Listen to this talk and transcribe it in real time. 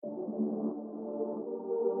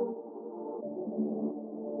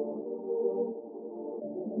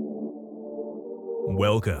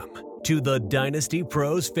Welcome to the Dynasty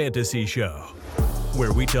Pros Fantasy Show,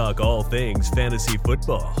 where we talk all things fantasy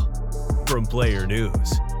football. From player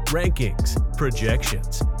news, rankings,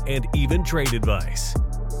 projections, and even trade advice.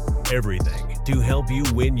 Everything to help you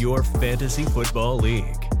win your fantasy football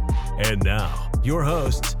league. And now, your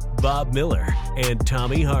hosts, Bob Miller and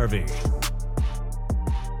Tommy Harvey.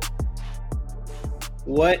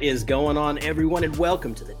 What is going on, everyone, and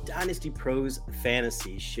welcome to the Dynasty Pros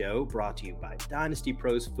Fantasy Show, brought to you by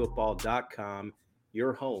DynastyProsFootball.com,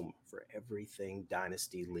 your home for everything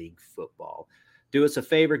Dynasty League football. Do us a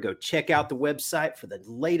favor, go check out the website for the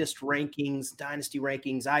latest rankings, Dynasty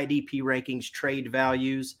rankings, IDP rankings, trade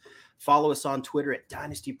values. Follow us on Twitter at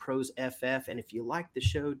DynastyProsFF, and if you like the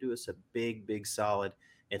show, do us a big solid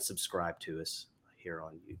and subscribe to us here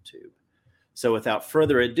on YouTube. So without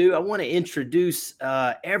further ado, I want to introduce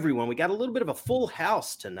everyone. We got a little bit of a full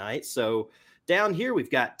house tonight. So down here,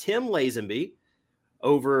 we've got Tim Lazenby.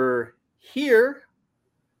 Over here,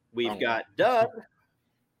 we've got Doug.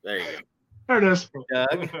 There you go. There it is.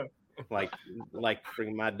 Doug, like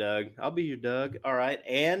freaking my Doug. I'll be your Doug. All right.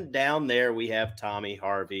 And down there, we have Tommy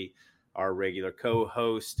Harvey, our regular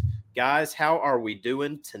co-host. Guys, how are we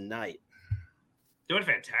doing tonight? Doing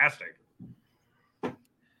fantastic.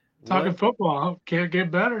 Talking football, can't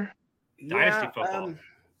get better. Dynasty football.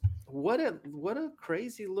 What a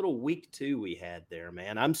crazy little week 2 we had there,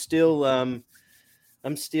 man. I'm still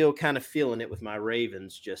kind of feeling it with my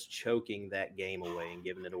Ravens just choking that game away and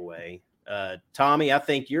giving it away. Tommy, I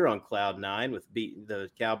think you're on cloud 9 with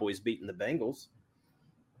the Cowboys beating the Bengals.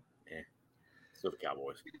 Yeah, so the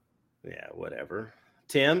Cowboys. Yeah, whatever.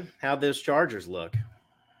 Tim, how'd those Chargers look?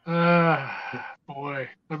 Boy,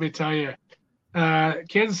 let me tell you.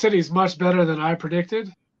 Kansas City is much better than I predicted.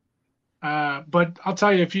 But I'll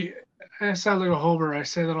tell you, I sound like a homer. I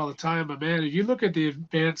say that all the time, but man, if you look at the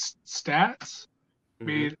advanced stats, I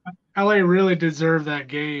mean, LA really deserved that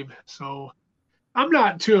game. So I'm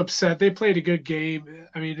not too upset. They played a good game.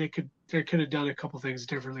 I mean, they could have done a couple things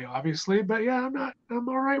differently, obviously, but yeah, I'm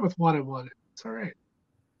all right with 1-1. It's all right.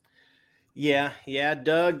 Yeah,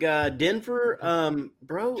 Doug, Denver,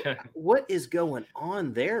 bro, what is going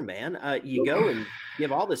on there, man? You go and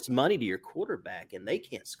give all this money to your quarterback, and they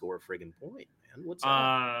can't score a friggin' point, man. What's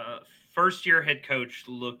up? First-year head coach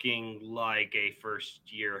looking like a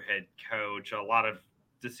first-year head coach. A lot of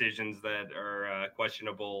decisions that are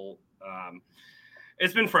questionable.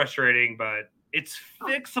 It's been frustrating, but it's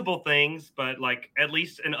fixable things. But, like, at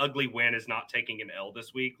least an ugly win is not taking an L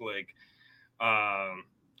this week. Like,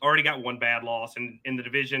 already got one bad loss, and in the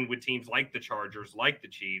division with teams like the Chargers, like the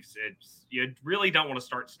Chiefs, you really don't want to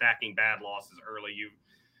start stacking bad losses early,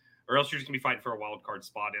 or else you're just gonna be fighting for a wild card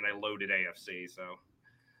spot in a loaded AFC. So,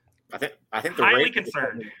 I think the highly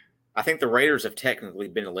concerned. I think the Raiders have technically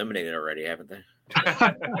been eliminated already, haven't they?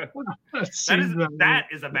 that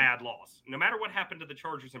is a bad loss. No matter what happened to the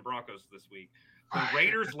Chargers and Broncos this week, the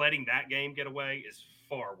Raiders letting that game get away is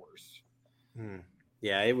far worse.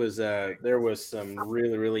 Yeah, it was. There was some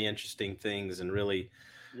really interesting things and really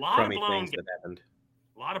crummy things that happened.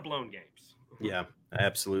 A lot of blown games. Yeah, I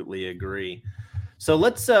absolutely agree. So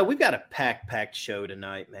let's. We've got a packed show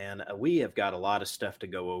tonight, man. We have got a lot of stuff to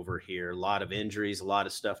go over here. A lot of injuries, a lot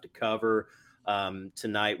of stuff to cover.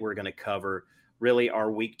 Tonight we're going to cover really our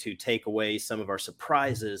week 2 takeaways, some of our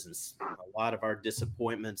surprises, and a lot of our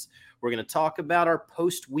disappointments. We're going to talk about our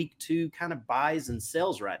post week 2 kind of buys and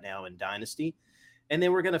sells right now in Dynasty. And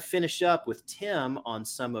then we're going to finish up with Tim on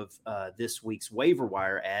some of this week's waiver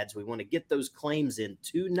wire ads. We want to get those claims in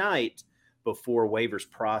tonight before waivers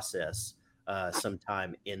process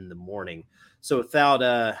sometime in the morning. So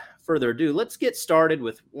without further ado, let's get started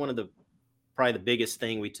with one of probably the biggest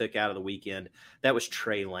thing we took out of the weekend. That was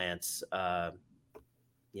Trey Lance, ankle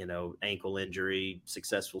injury,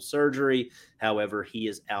 successful surgery. However, he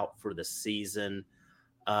is out for the season.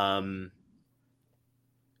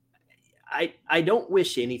 I don't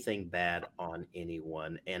wish anything bad on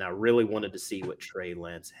anyone, and I really wanted to see what Trey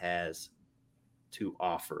Lance has to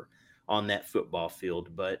offer on that football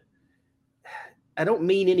field. But I don't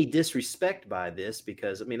mean any disrespect by this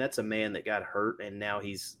because, I mean, that's a man that got hurt and now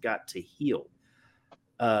he's got to heal.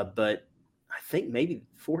 But I think maybe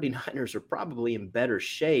the 49ers are probably in better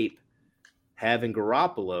shape having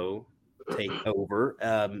Garoppolo take over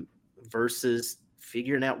versus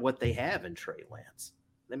figuring out what they have in Trey Lance.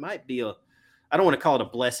 They might be I don't want to call it a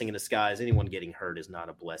blessing in disguise. Anyone getting hurt is not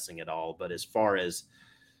a blessing at all. But as far as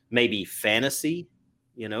maybe fantasy,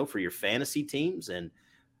 for your fantasy teams and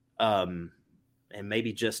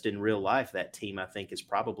maybe just in real life, that team I think is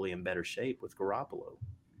probably in better shape with Garoppolo.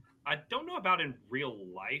 I don't know about in real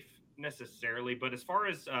life necessarily, but as far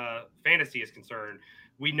as fantasy is concerned,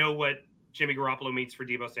 we know what Jimmy Garoppolo means for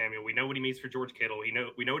Deebo Samuel. We know what he means for George Kittle. We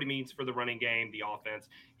know what he means for the running game, the offense.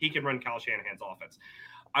 He can run Kyle Shanahan's offense.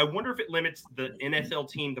 I wonder if it limits the NFL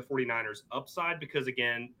team, the 49ers, upside because,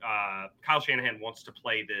 again, Kyle Shanahan wants to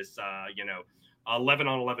play this,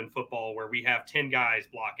 11-on-11 football where we have 10 guys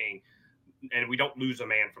blocking and we don't lose a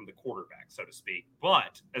man from the quarterback, so to speak.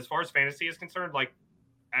 But as far as fantasy is concerned, like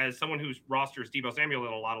as someone whose rosters Deebo Samuel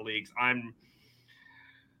in a lot of leagues,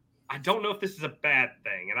 I don't know if this is a bad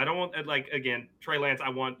thing. And I don't want, again, Trey Lance, I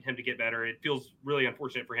want him to get better. It feels really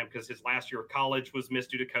unfortunate for him because his last year of college was missed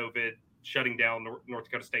due to COVID, shutting down North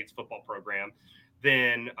Dakota State's football program.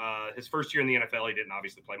 Then his first year in the NFL, he didn't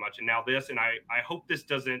obviously play much. And now this, and I hope this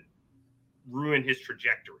doesn't ruin his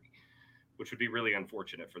trajectory, which would be really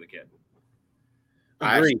unfortunate for the kid.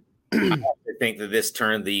 I actually think that this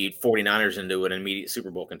turned the 49ers into an immediate Super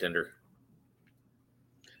Bowl contender.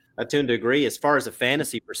 I tend to agree. As far as a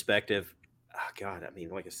fantasy perspective, God, I mean,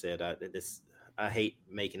 like I said, I hate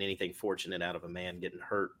making anything fortunate out of a man getting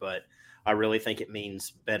hurt, but I really think it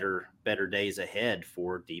means better days ahead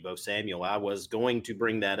for Deebo Samuel. I was going to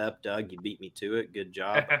bring that up, Doug. You beat me to it. Good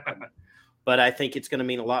job. But I think it's going to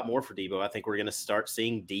mean a lot more for Deebo. I think we're going to start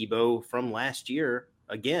seeing Deebo from last year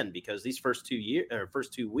again because these first 2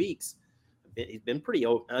 weeks, he's been pretty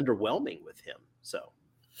underwhelming with him. So.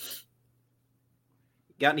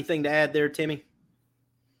 Got anything to add there, Timmy?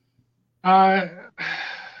 Trey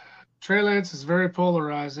Lance is very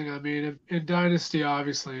polarizing. I mean, in Dynasty,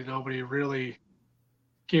 obviously, nobody really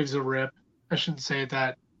gives a rip. I shouldn't say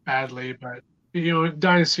that badly, but, in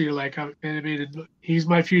Dynasty, you're like, I mean, he's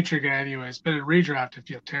my future guy anyways. But in redraft, if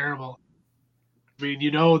you feel terrible. I mean,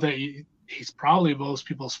 that he's probably most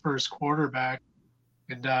people's first quarterback.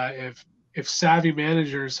 And if savvy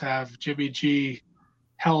managers have Jimmy G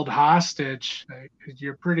held hostage,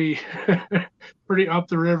 you're pretty up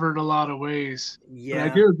the river in a lot of ways. Yeah,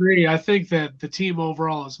 but I do agree. I think that the team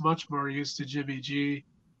overall is much more used to Jimmy G.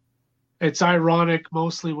 It's ironic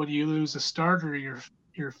mostly when you lose a starter,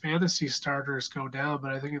 your fantasy starters go down,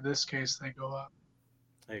 but I think in this case they go up.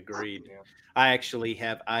 Agreed. Yeah.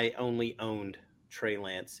 I only owned Trey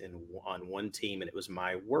Lance on one team, and it was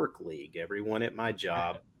my work league. Everyone at my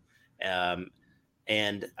job.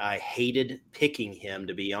 And I hated picking him,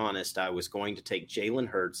 to be honest. I was going to take Jalen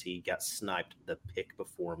Hurts. He got sniped the pick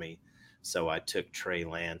before me. So I took Trey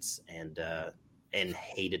Lance and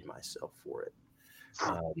hated myself for it.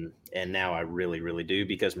 And now I really, really do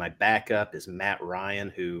because my backup is Matt Ryan,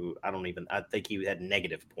 who I think he had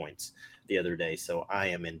negative points the other day. So I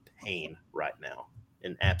am in pain right now,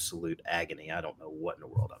 in absolute agony. I don't know what in the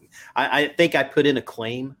world I think I put in a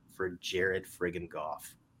claim for Jared friggin'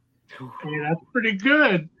 Goff. Yeah, that's pretty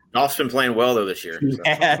good. Goff's been playing well though this year.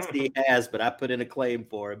 He has, but I put in a claim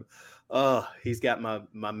for him. Oh, he's got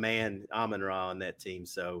my man Amon-Ra on that team,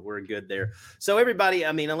 so we're good there. So everybody,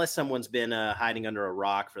 I mean, unless someone's been hiding under a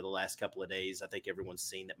rock for the last couple of days, I think everyone's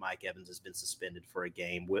seen that Mike Evans has been suspended for a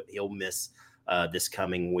game. He'll miss this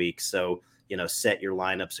coming week, so set your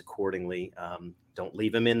lineups accordingly. Don't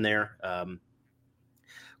leave him in there.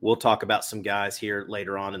 We'll talk about some guys here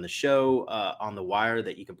later on in the show on the wire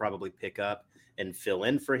that you can probably pick up and fill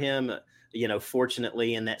in for him.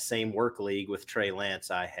 Fortunately, in that same work league with Trey Lance,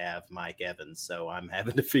 I have Mike Evans. So I'm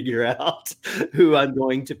having to figure out who I'm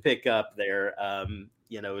going to pick up there,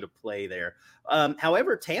 to play there.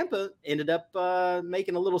 However, Tampa ended up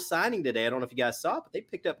making a little signing today. I don't know if you guys saw it, but they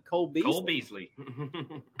picked up Cole Beasley.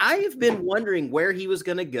 I have been wondering where he was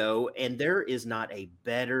going to go, and there is not a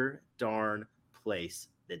better darn place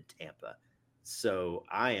than Tampa. So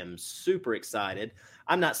I am super excited.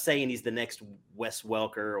 I'm not saying he's the next Wes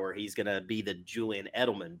Welker or he's going to be the Julian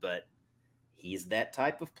Edelman, but he's that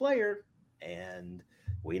type of player. And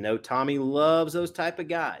we know Tommy loves those type of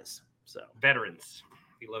guys. So veterans.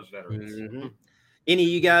 He loves veterans. Mm-hmm. Any of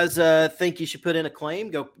you guys think you should put in a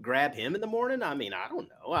claim? Go grab him in the morning? I mean, I don't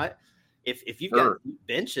know. If you've got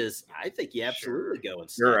benches, I think you absolutely go and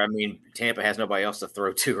sure. I mean, Tampa has nobody else to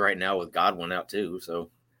throw to right now with Godwin out too.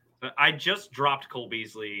 So I just dropped Cole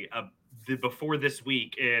Beasley before this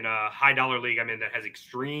week in a high dollar league I'm in that has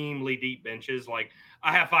extremely deep benches. Like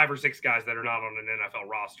I have 5 or 6 guys that are not on an NFL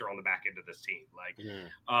roster on the back end of this team.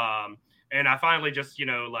 And I finally just,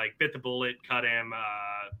 bit the bullet, cut him,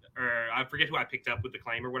 or I forget who I picked up with the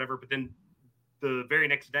claim or whatever. But then the very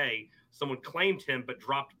next day, someone claimed him but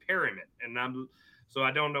dropped Perriman, so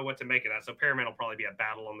I don't know what to make of that. So Perriman will probably be a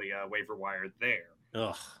battle on the waiver wire there.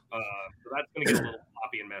 So that's going to get a little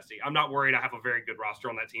floppy and messy. I'm not worried. I have a very good roster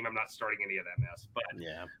on that team. I'm not starting any of that mess. But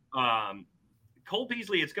Cole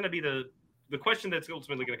Beasley, it's going to be the the question that's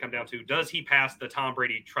ultimately going to come down to, does he pass the Tom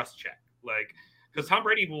Brady trust check? Like, because Tom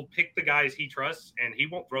Brady will pick the guys he trusts, and he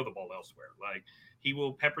won't throw the ball elsewhere. Like, he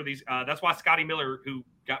will pepper these. That's why Scotty Miller, who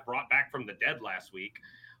got brought back from the dead last week,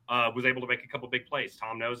 was able to make a couple big plays.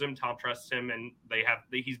 Tom knows him. Tom trusts him, and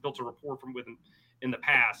he's built a rapport with him in the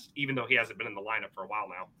past, even though he hasn't been in the lineup for a while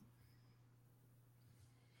now.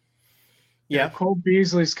 Yeah, Cole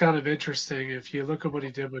Beasley's kind of interesting. If you look at what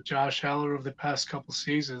he did with Josh Allen over the past couple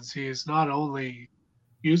seasons, he is not only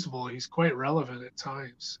usable, he's quite relevant at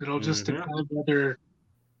times. It'll just depend whether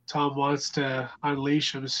Tom wants to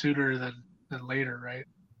unleash him sooner than later, right?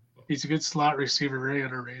 He's a good slot receiver, very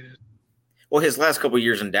underrated. Well, his last couple of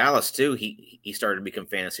years in Dallas too, he started to become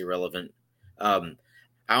fantasy relevant. I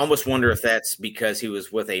almost wonder if that's because he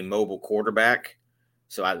was with a mobile quarterback.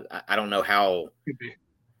 So I don't know how. Could be.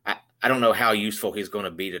 I don't know how useful he's going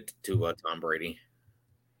to be to Tom Brady.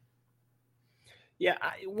 Yeah,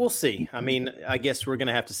 we'll see. I mean, I guess we're going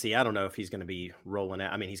to have to see. I don't know if he's going to be rolling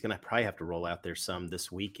out. I mean, he's going to probably have to roll out there some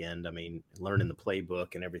this weekend. I mean, learning the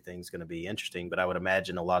playbook and everything's going to be interesting. But I would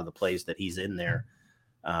imagine a lot of the plays that he's in there,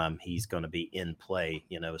 he's going to be in play,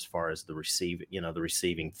 as far as the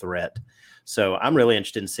receiving threat. So I'm really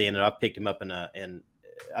interested in seeing it. I picked him up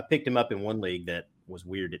in one league that was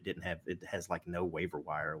weird. It has like no waiver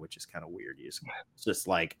wire, which is kind of weird. It's just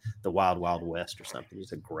like the Wild Wild West or something. You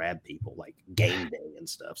just grab people like game day and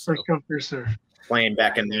stuff. So playing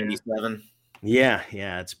back in '97. Yeah,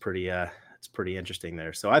 it's pretty interesting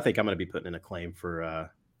there. So I think I'm going to be putting in a claim for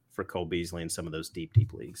Cole Beasley in some of those deep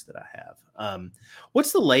leagues that I have.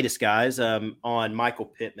 What's the latest, guys, on Michael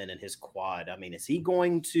Pittman and his quad? I mean, is he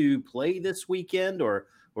going to play this weekend or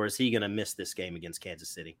is he going to miss this game against Kansas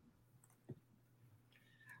City?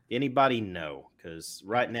 Anybody know? Because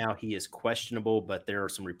right now he is questionable, but there are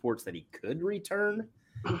some reports that he could return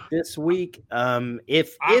this week.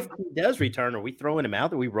 If he does return, are we throwing him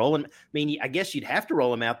out? Are we rolling? I mean, I guess you'd have to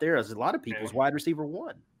roll him out there as a lot of people's wide receiver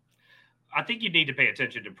one. I think you need to pay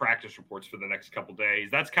attention to practice reports for the next couple days.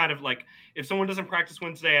 That's kind of like, if someone doesn't practice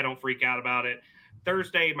Wednesday, I don't freak out about it.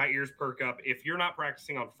 Thursday, my ears perk up. If you're not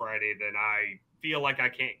practicing on Friday, then I feel like I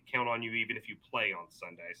can't count on you even if you play on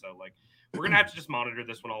Sunday. So, like, we're going to have to just monitor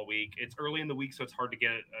this one all week. It's early in the week, so it's hard to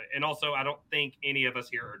get it. And also, I don't think any of us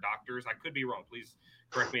here are doctors. I could be wrong. Please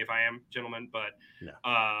correct me if I am, gentlemen. But no.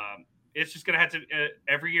 It's just going to have to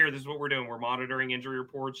every year, this is what we're doing. We're monitoring injury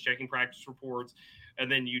reports, checking practice reports. And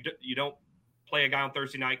then you don't play a guy on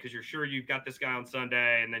Thursday night because you're sure you've got this guy on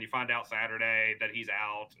Sunday. And then you find out Saturday that he's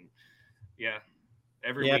out. And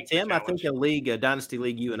every week. Tim, I think a dynasty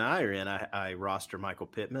league you and I are in, I roster Michael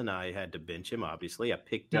Pittman. I had to bench him, obviously. I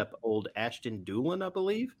picked up old Ashton Doolin, I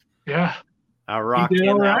believe. Yeah. I rocked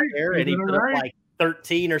him out there, and he put up like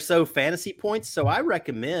 13 or so fantasy points. So I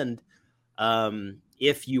recommend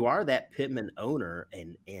if you are that Pittman owner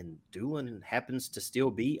and Doolin happens to still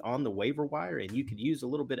be on the waiver wire and you could use a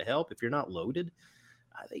little bit of help if you're not loaded,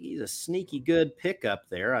 I think he's a sneaky good pickup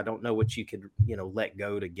there. I don't know what you could, let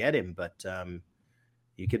go to get him, but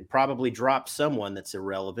you could probably drop someone that's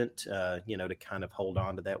irrelevant, to kind of hold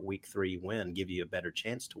on to that week 3 win, give you a better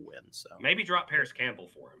chance to win. So maybe drop Paris Campbell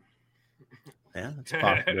for him. Yeah, that's a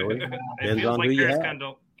possibility. It feels like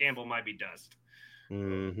Paris Campbell might be dust.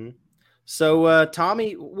 Mm-hmm. So,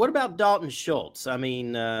 Tommy, what about Dalton Schultz? I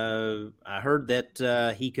mean, I heard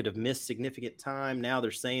that he could have missed significant time. Now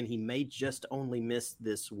they're saying he may just only miss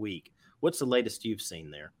this week. What's the latest you've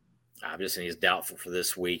seen there? Obviously, he's doubtful for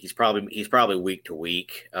this week. He's probably week to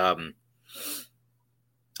week. I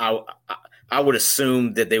would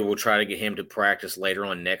assume that they will try to get him to practice later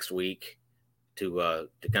on next week to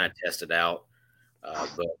kind of test it out.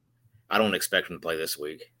 But I don't expect him to play this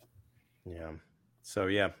week. Yeah. So,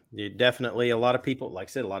 you definitely a lot of people, like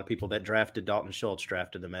I said, a lot of people that drafted Dalton Schultz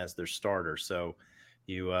drafted him as their starter. So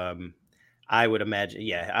I would imagine,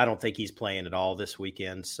 I don't think he's playing at all this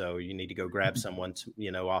weekend. So you need to go grab someone,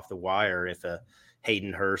 off the wire. If a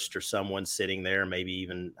Hayden Hurst or someone sitting there, maybe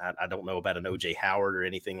even, I don't know about an OJ Howard or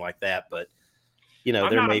anything like that, but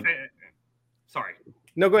there may be. Sorry.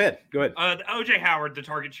 No, go ahead. The OJ Howard, the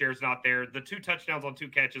target share is not there. The 2 touchdowns on 2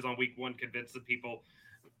 catches on week 1 convinced the people.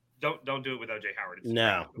 Don't do it with OJ Howard.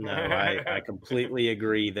 No, I completely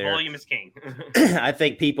agree there. Volume is king. I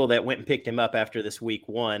think people that went and picked him up after this week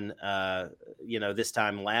 1, this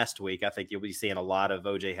time last week, I think you'll be seeing a lot of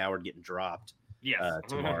OJ Howard getting dropped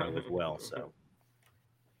tomorrow as well. So,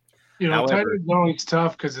 tight end's always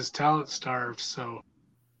tough because it's talent starved. So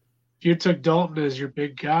if you took Dalton as your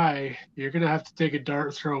big guy, you're going to have to take a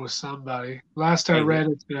dart throw with somebody. Last I read,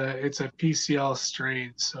 it's a PCL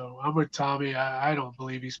strain. So I'm with Tommy. I don't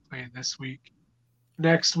believe he's playing this week.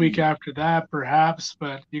 next week after that, perhaps,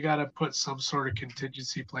 but you got to put some sort of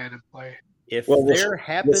contingency plan in play. If Well, there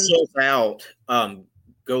happens out,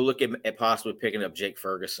 go look at possibly picking up Jake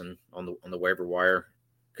Ferguson on the waiver wire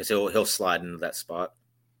because he'll slide into that spot.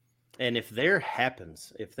 And if there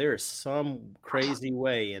is some crazy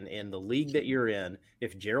way in the league that you're in,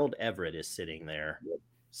 if Gerald Everett is sitting there,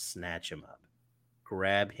 snatch him up,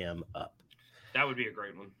 grab him up. That would be a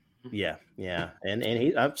great one. Yeah.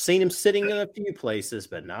 And I've seen him sitting in a few places,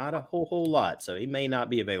 but not a whole lot. So he may not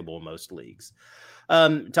be available in most leagues.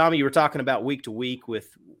 Tommy, you were talking about week to week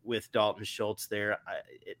with Dalton Schultz there.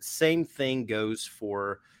 Same thing goes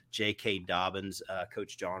for J.K. Dobbins.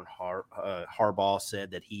 Coach John Harbaugh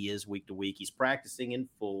said that he is week to week. He's practicing in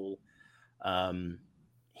full.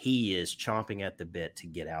 He is chomping at the bit to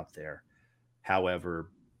get out there.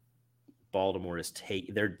 However, Baltimore is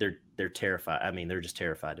they're terrified. I mean, they're just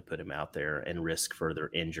terrified to put him out there and risk further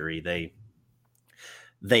injury.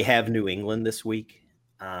 They have New England this week.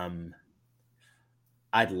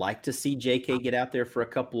 I'd like to see JK get out there for a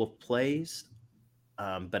couple of plays,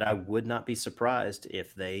 but I would not be surprised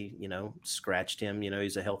if they, scratched him.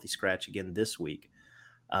 He's a healthy scratch again this week.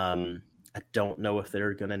 I don't know if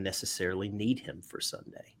they're going to necessarily need him for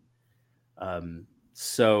Sunday.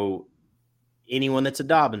 So anyone that's a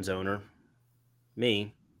Dobbins owner,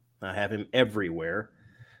 me, I have him everywhere.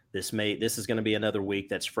 This is going to be another week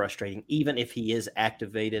that's frustrating. Even if he is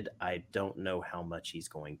activated, I don't know how much he's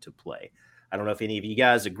going to play. I don't know if any of you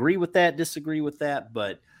guys agree with that, disagree with that,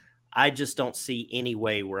 but I just don't see any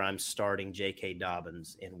way where I'm starting J.K.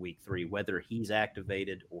 Dobbins in week 3, whether he's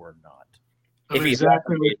activated or not. I'm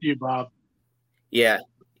exactly with you, Bob. Yeah.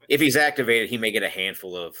 If he's activated, he may get a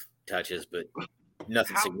handful of touches, but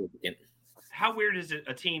nothing significant. How weird is it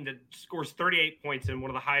a team that scores 38 points in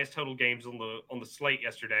one of the highest total games on the slate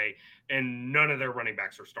yesterday, and none of their running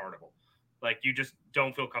backs are startable? Like, you just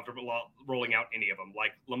don't feel comfortable rolling out any of them.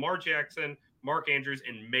 Like Lamar Jackson, Mark Andrews,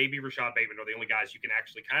 and maybe Rashad Bateman are the only guys you can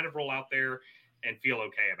actually kind of roll out there and feel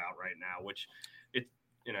okay about right now, which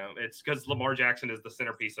it's because Lamar Jackson is the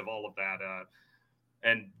centerpiece of all of that.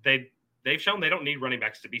 And they've shown they don't need running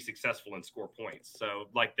backs to be successful and score points. So,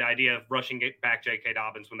 like, the idea of rushing back J.K.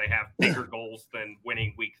 Dobbins when they have bigger goals than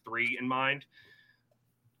winning week 3 in mind,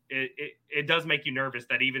 it does make you nervous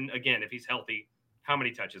that even, again, if he's healthy, how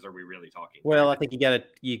many touches are we really talking? Well, I think you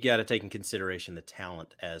got to take in consideration the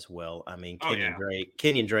talent as well. I mean,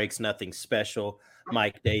 Kenyon Drake's nothing special.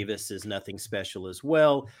 Mike Davis is nothing special as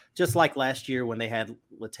well. Just like last year when they had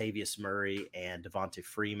Latavius Murray and Devontae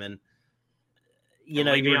Freeman,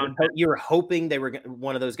 you were hoping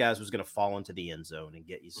one of those guys was going to fall into the end zone and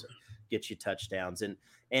get you touchdowns.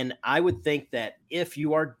 And I would think that if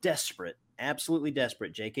you are desperate, absolutely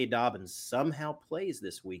desperate, J.K. Dobbins somehow plays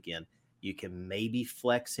this weekend, you can maybe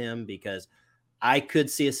flex him, because I could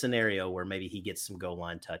see a scenario where maybe he gets some goal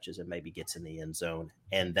line touches and maybe gets in the end zone.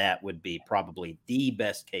 And that would be probably the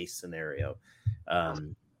best case scenario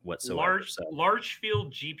whatsoever. Large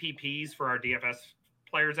field GPPs for our DFS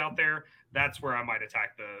players out there, that's where I might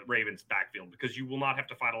attack the Ravens backfield, because you will not have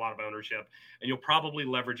to fight a lot of ownership, and you'll probably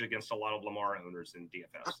leverage against a lot of Lamar owners in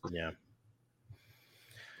DFS. Yeah.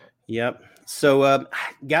 Yep. So,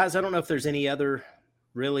 guys, I don't know if there's any other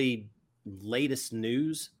really latest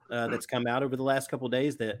news that's come out over the last couple of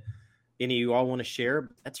days that any of you all want to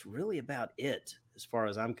share. That's really about it as far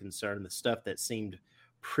as I'm concerned, the stuff that seemed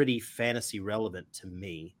pretty fantasy relevant to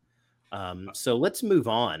me. So let's move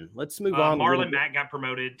on. Marlon Mack got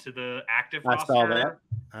promoted to the active roster. I saw that.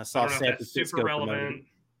 I saw San that's Francisco super relevant. promoted.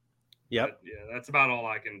 Yep. But, yeah, that's about all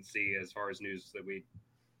I can see as far as news that we.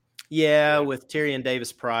 Yeah, with Tyrion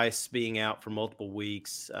Davis-Price being out for multiple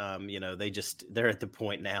weeks, they're at the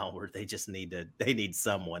point now where they just need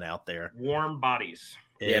someone out there. Warm bodies.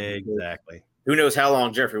 Yeah, exactly. Who knows how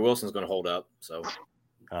long Jeffrey Wilson's going to hold up? So,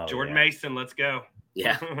 Jordan Mason, let's go.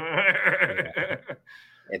 Yeah.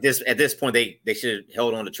 At this point, they should have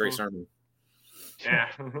held on to Trey Sermon.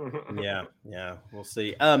 Yeah. Yeah. We'll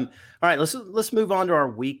see. All right, let's move on to our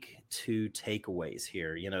week 2 takeaways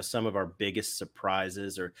here. Some of our biggest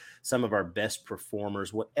surprises or some of our best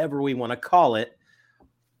performers, whatever we want to call it.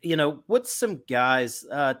 What's some guys?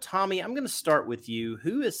 Tommy, I'm going to start with you.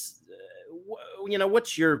 Who is,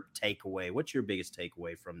 what's your takeaway? What's your biggest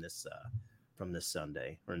takeaway from this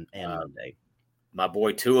Sunday and Monday? My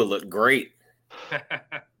boy Tua looked great.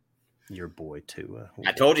 Your boy Tua.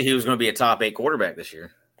 I told you he was going to be a top 8 quarterback this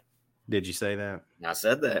year. Did you say that? I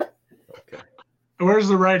said that. Okay. Where's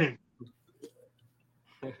the writing?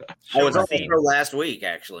 I was on the show last week,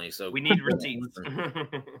 actually. So we need receipts.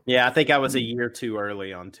 Yeah, I think I was a year too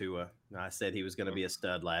early on Tua. I said he was going to be a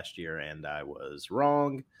stud last year, and I was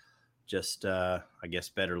wrong. just I guess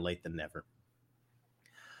better late than never.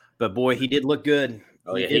 But boy, he did look good.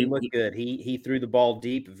 He did look good. He threw the ball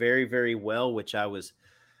deep very, very well, which I was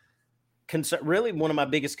really one of my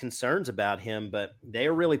biggest concerns about him. But they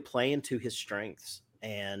are really playing to his strengths,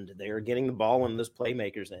 and they are getting the ball in those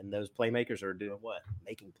playmakers, and those playmakers are doing what?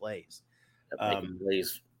 Making plays. Making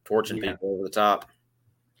plays, torching people over the top.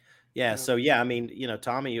 Yeah. So yeah, I mean,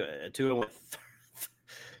 Tommy, Tua went.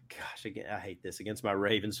 Gosh, again, I hate this against my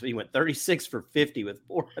Ravens. He went 36 for 50 with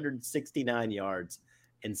 469 yards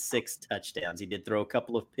and 6 touchdowns. He did throw a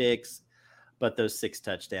couple of picks, but those 6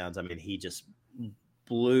 touchdowns, I mean, he just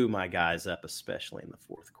blew my guys up, especially in the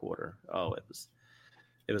fourth quarter. Oh, it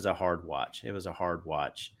was a hard watch. It was a hard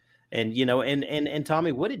watch. And, and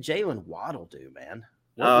Tommy, what did Jalen Waddle do, man?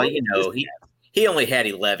 He only had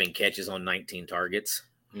 11 catches on 19 targets.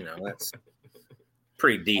 That's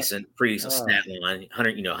pretty decent, stat line.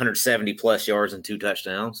 170 plus yards and 2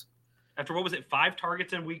 touchdowns. After what was it, 5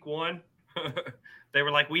 targets in week 1? They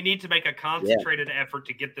were like, we need to make a concentrated effort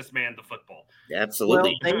to get this man the football. Yeah,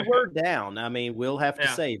 absolutely. Well, they were down. I mean, we'll have to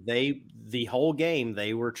say the whole game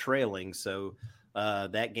they were trailing. So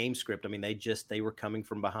that game script, I mean, they were coming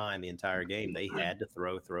from behind the entire game. They had to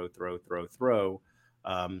throw.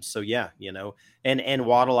 So yeah, and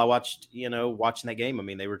Waddle, I watched, watching that game. I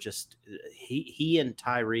mean, they were just he and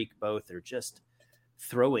Tyreek both are just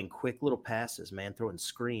throwing quick little passes, man, throwing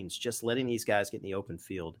screens, just letting these guys get in the open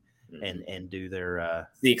field and do their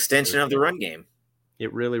the extension of the run game.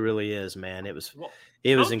 It really, really is, man. It was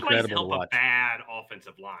incredible to watch. A bad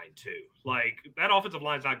offensive line too. Like that offensive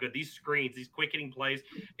line's not good. These screens, these quick hitting plays,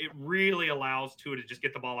 it really allows Tua to just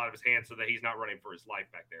get the ball out of his hands so that he's not running for his life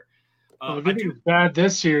back there. If it was bad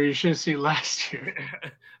this year, you should have seen last year.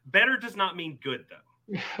 Better does not mean good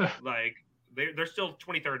though. Like they're still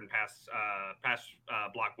 23rd in pass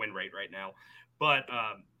block win rate right now. But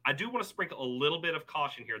I do want to sprinkle a little bit of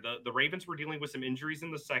caution here. The Ravens were dealing with some injuries in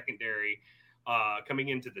the secondary coming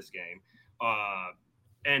into this game.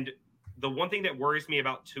 And the one thing that worries me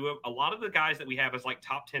about Tua, a lot of the guys that we have as like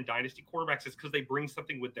top 10 dynasty quarterbacks is because they bring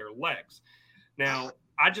something with their legs. Now,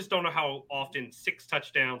 I just don't know how often 6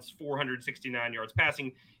 touchdowns, 469 yards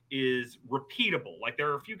passing is repeatable. Like there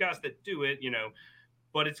are a few guys that do it,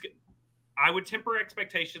 but I would temper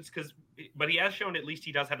expectations but he has shown at least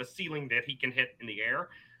he does have a ceiling that he can hit in the air.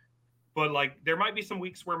 But like there might be some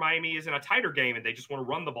weeks where Miami is in a tighter game and they just want to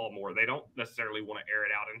run the ball more. They don't necessarily want to air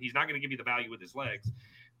it out, and he's not going to give you the value with his legs.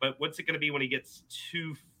 But what's it going to be when he gets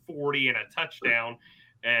 240 and a touchdown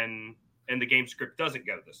and the game script doesn't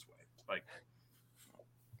go this way? Like,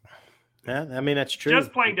 yeah, I mean, that's true.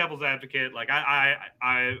 Just playing devil's advocate, like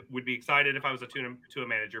I would be excited if I was a Tua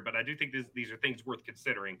manager, but I do think these are things worth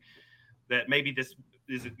considering. That maybe this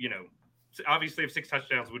is, obviously if 6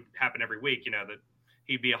 touchdowns would happen every week, that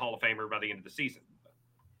he'd be a Hall of Famer by the end of the season.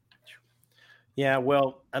 Yeah,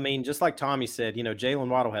 well, I mean, just like Tommy said, Jalen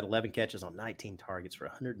Waddle had 11 catches on 19 targets for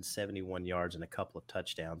 171 yards and a couple of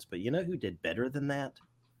touchdowns. But you know who did better than that?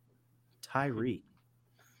 Tyreek.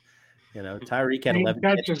 Tyreek had 11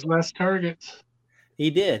 catches, less targets. He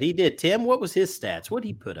did. Tim, what was his stats? What did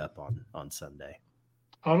he put up on Sunday?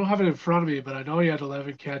 I don't have it in front of me, but I know he had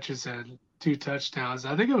 11 catches and 2 touchdowns.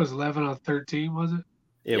 I think it was 11 on 13, was it?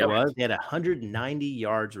 It was. He had 190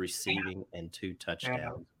 yards receiving and 2 touchdowns.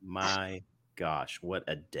 Yeah. My gosh, what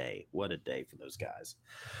a day. What a day for those guys.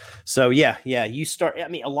 So, yeah, you start – I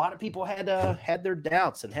mean, a lot of people had their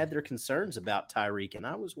doubts and had their concerns about Tyreek, and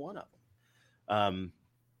I was one of them.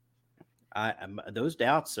 Those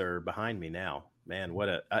doubts are behind me now. Man,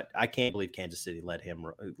 I can't believe Kansas City let him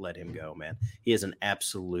go, man. He is an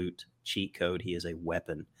absolute cheat code. He is a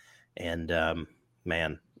weapon. And,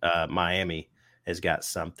 Miami has got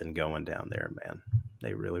something going down there, man.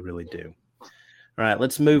 They really, really do. All right,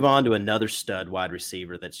 let's move on to another stud wide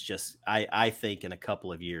receiver that's just, I think in a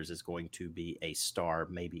couple of years is going to be a star,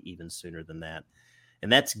 maybe even sooner than that.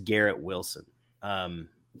 And that's Garrett Wilson.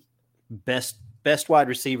 Best wide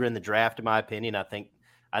receiver in the draft, in my opinion. I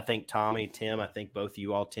think Tommy, Tim, I think both of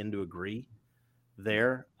you all tend to agree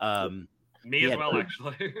there. Me as well,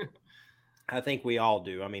 actually. I think we all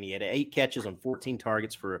do. I mean, he had 8 catches on 14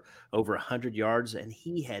 targets for over 100 yards, and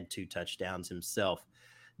he had 2 touchdowns himself.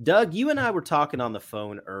 Doug, you and I were talking on the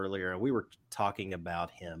phone earlier, and we were talking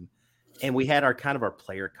about him, and we had our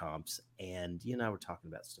player comps, and you and I were talking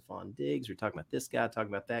about Stephon Diggs. We were talking about this guy,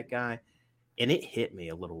 talking about that guy, and it hit me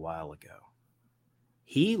a little while ago.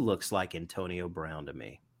 He looks like Antonio Brown to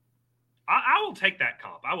me. I will take that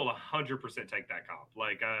comp. I will 100% take that comp.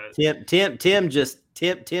 Like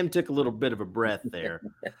Tim took a little bit of a breath there.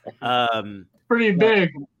 Pretty big.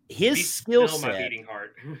 His skill set. My beating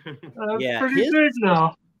heart. Pretty big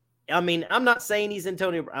now. I mean, I'm not saying he's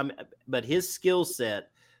Antonio, but his skill set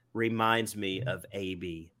reminds me of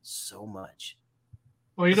AB so much.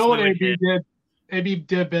 Well, you know what AB did? AB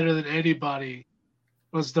did better than anybody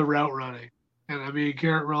was the route running. And I mean,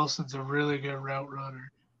 Garrett Wilson's a really good route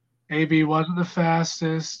runner. AB wasn't the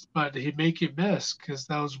fastest, but he'd make you miss because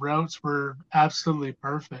those routes were absolutely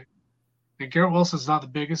perfect. And Garrett Wilson's not the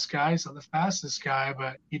biggest guy, he's not the fastest guy,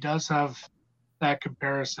 but he does have that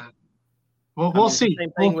comparison. Well, we'll see.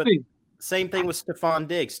 Same thing with Stephon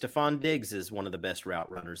Diggs. Stephon Diggs is one of the best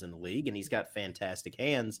route runners in the league, and he's got fantastic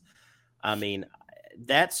hands. I mean,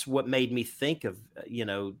 that's what made me think of,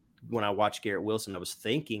 when I watched Garrett Wilson, I was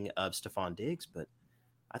thinking of Stephon Diggs, but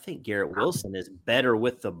I think Garrett Wilson is better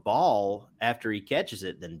with the ball after he catches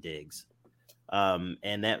it than Diggs.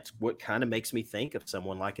 And that's what kind of makes me think of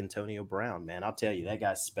someone like Antonio Brown, man. I'll tell you, that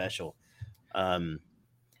guy's special.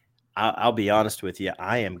 I'll be honest with you.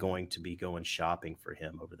 I am going to be going shopping for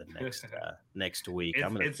him over the next week.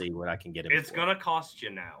 I'm going to see what I can get him. It's going to cost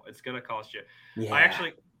you now. It's going to cost you. Yeah.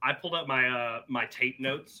 I pulled up my tape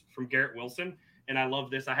notes from Garrett Wilson, and I love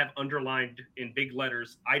this. I have underlined in big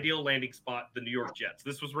letters, ideal landing spot, the New York Jets.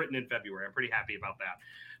 This was written in February. I'm pretty happy about that.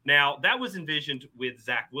 Now, that was envisioned with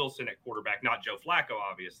Zach Wilson at quarterback, not Joe Flacco,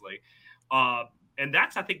 obviously. And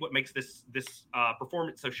that's, I think, what makes this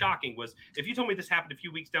performance so shocking was if you told me this happened a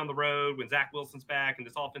few weeks down the road when Zach Wilson's back and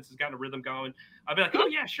this offense has gotten a rhythm going, I'd be like, oh,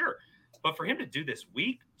 yeah, sure. But for him to do this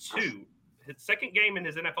week 2, his second game in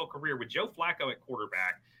his NFL career with Joe Flacco at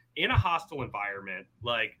quarterback in a hostile environment,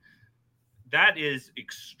 like that is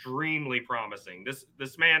extremely promising.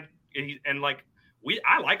 This man,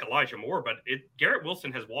 I like Elijah Moore, but Garrett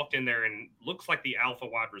Wilson has walked in there and looks like the alpha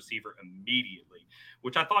wide receiver immediately,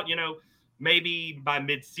 which I thought, maybe by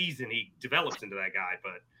mid-season he develops into that guy,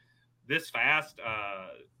 but this fast,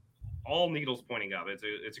 all needles pointing up.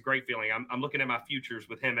 It's a great feeling. I'm looking at my futures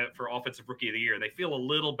with him for Offensive Rookie of the Year. They feel a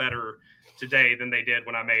little better today than they did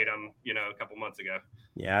when I made them, a couple months ago.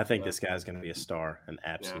 Yeah, I think this guy's going to be a star, an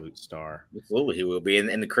absolute star. Absolutely, he will be.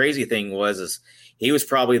 And the crazy thing is he was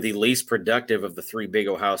probably the least productive of the 3 big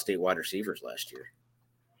Ohio State wide receivers last year.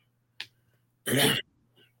 Yeah.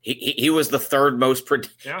 He was the third most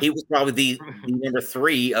He was probably the number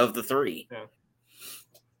 3 of the 3. Yeah.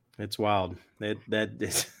 It's wild. That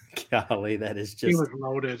is golly, that is just. He was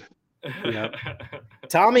loaded.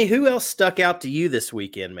 Tommy, who else stuck out to you this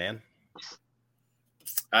weekend, man?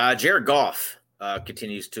 Jared Goff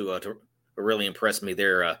continues to really impress me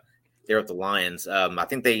there at the Lions. I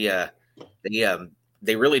think they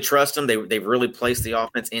really trust him. They've really placed the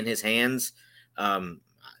offense in his hands.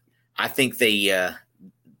 I think they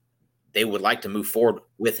would like to move forward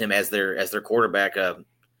with him as their quarterback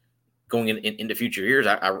going into future years.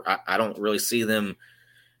 I don't really see them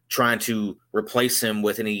trying to replace him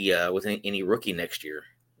with any rookie next year.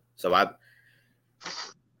 So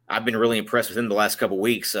I've been really impressed with him the last couple of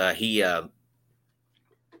weeks. He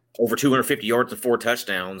over 250 yards and 4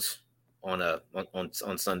 touchdowns on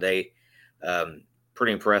Sunday.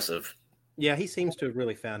 Pretty impressive. Yeah, he seems to have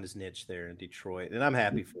really found his niche there in Detroit, and I'm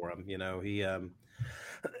happy for him. He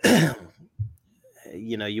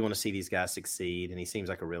you want to see these guys succeed, and he seems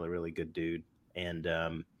like a really, really good dude. And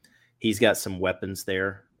he's got some weapons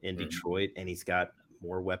there in Detroit, and he's got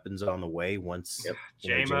more weapons on the way once. Yep.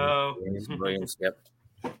 James Williams. Yep.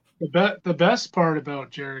 The best part about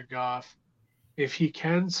Jared Goff, if he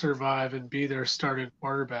can survive and be their starting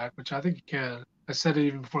quarterback, which I think he can, I said it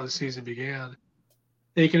even before the season began,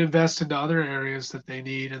 they can invest into other areas that they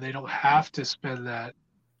need, and they don't have to spend that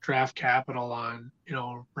draft capital on,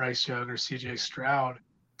 Bryce Young or CJ Stroud.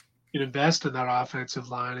 You can invest in that offensive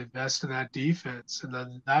line, invest in that defense, and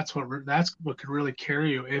then that's what can really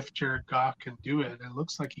carry you if Jared Goff can do it. And it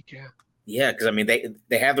looks like he can. Yeah, because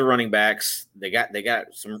they have the running backs. They got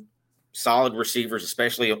some solid receivers,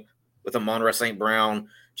 especially with Amon-Ra St. Brown,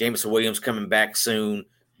 Jameson Williams coming back soon,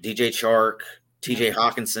 DJ Chark, TJ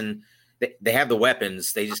Hawkinson. They have the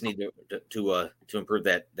weapons. They just need to improve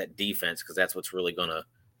that defense, because that's what's really going to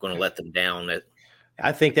let them down.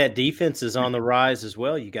 I think that defense is on the rise as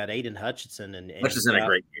well. You got Aiden Hutchinson and Hutchinson a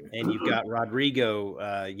great game, and you've got Rodrigo.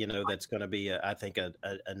 That's going to be I think a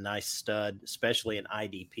nice stud, especially an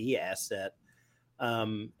IDP asset.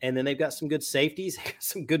 And then they've got some good safeties,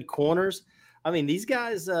 some good corners. I mean, these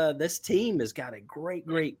guys, this team has got a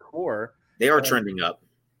great core. They are trending up.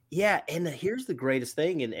 Yeah, and here's the greatest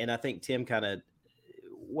thing, and I think Tim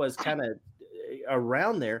was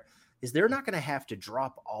around there, is they're not going to have to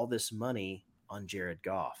drop all this money on Jared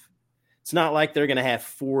Goff. It's not like they're going to have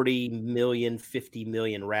 40 million, 50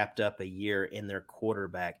 million wrapped up a year in their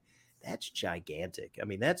quarterback. That's gigantic. I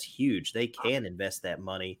mean, that's huge. They can invest that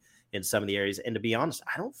money in some of the areas. And to be honest,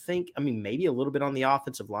 I don't think, maybe a little bit on the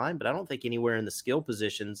offensive line, but I don't think anywhere in the skill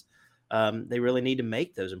positions they really need to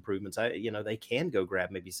make those improvements. They can go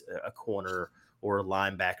grab maybe a corner or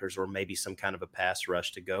linebackers or maybe some kind of a pass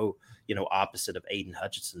rush to go, opposite of Aiden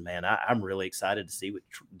Hutchinson, man. I'm really excited to see what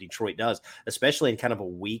Detroit does, especially in kind of a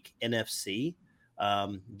weak NFC.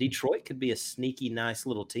 Detroit could be a sneaky, nice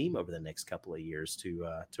little team over the next couple of years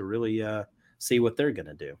to really see what they're going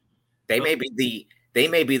to do. They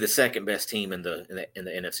may be the second best team in the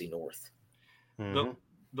NFC North. Mm-hmm.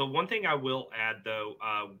 The one thing I will add, though,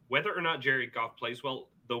 whether or not Jared Goff plays well,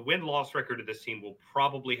 the win-loss record of this team will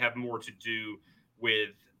probably have more to do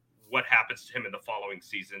with what happens to him in the following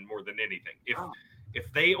season more than anything. If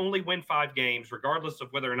they only win 5 games, regardless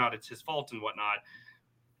of whether or not it's his fault and whatnot,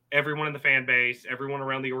 everyone in the fan base, everyone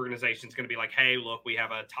around the organization is going to be like, hey, look, we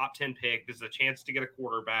have a top 10 pick. This is a chance to get a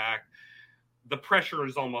quarterback. The pressure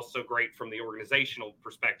is almost so great from the organizational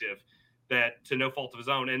perspective that to no fault of his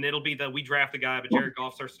own. And it'll be that we draft the guy, but Jared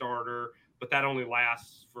Goff's our starter, but that only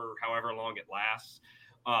lasts for however long it lasts.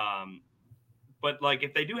 But like,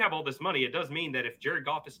 if they do have all this money, it does mean that if Jared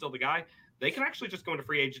Goff is still the guy, they can actually just go into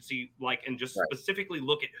free agency, and just specifically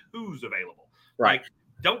look at who's available. Right.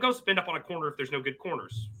 Don't go spend up on a corner if there's no good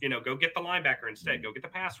corners. Go get the linebacker instead. Go get the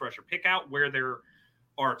pass rusher. Pick out where there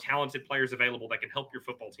are talented players available that can help your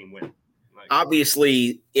football team win.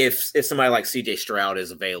 Obviously, if somebody like C.J. Stroud is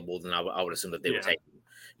available, then I would assume that they would take him.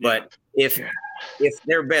 But if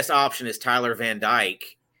their best option is Tyler Van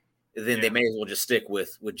Dyke, then they may as well just stick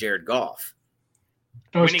with Jared Goff.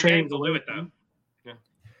 Winning games will do it, though. Yeah.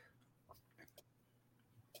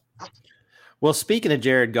 Well, speaking of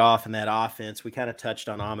Jared Goff and that offense, we kind of touched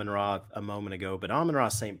on Amon-Ra a moment ago, but Amon-Ra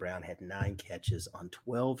St. Brown had 9 catches on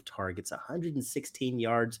 12 targets, 116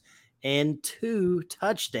 yards, and 2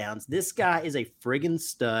 touchdowns. This guy is a friggin'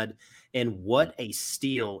 stud, and what a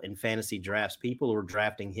steal in fantasy drafts. People are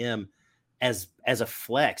drafting him as a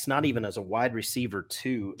flex, not even as a wide receiver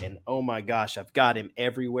too. And oh my gosh, I've got him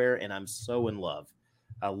everywhere, and I'm so in love.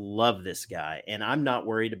 I love this guy, and I'm not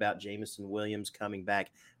worried about Jameson Williams coming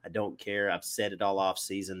back. I don't care. I've said it all off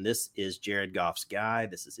season. This is Jared Goff's guy.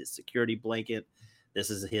 This is his security blanket.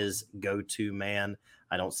 This is his go-to man.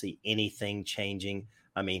 I don't see anything changing.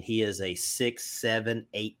 He is a 6, 7,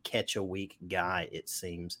 8 catch a week guy, it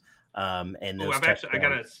seems. I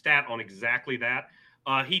got a stat on exactly that.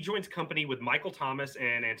 He joins company with Michael Thomas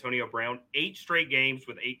and Antonio Brown, 8 straight games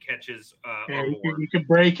with 8 catches or more. He could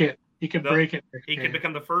break it. He could break it. He could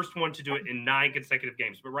become the first one to do it in 9 consecutive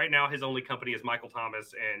games. But right now, his only company is Michael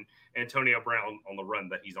Thomas and Antonio Brown on the run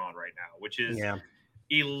that he's on right now, which is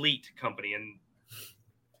elite company. And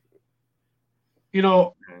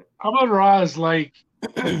Amon-Ra is like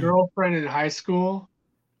a girlfriend in high school.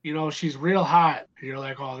 She's real hot. And you're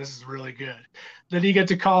like, oh, this is really good. Then you get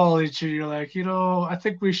to college and you're like, I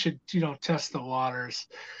think we should, test the waters.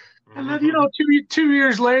 And then, 2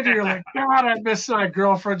 years later, you're like, God, I miss my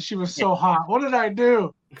girlfriend. She was so hot. What did I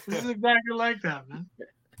do? This is exactly like that, man.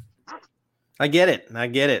 I get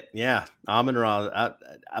it. Yeah. Amon-Ra,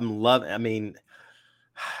 I'm loving.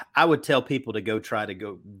 I would tell people to go try to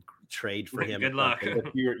go trade for him. Good luck.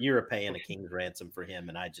 You're paying a king's ransom for him.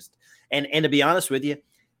 And I just, and to be honest with you,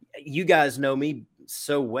 you guys know me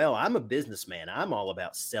so well. I'm a businessman. I'm all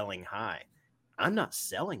about selling high. I'm not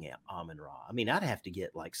selling Amon-Ra. I'd have to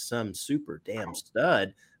get like some super damn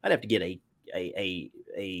stud. I'd have to get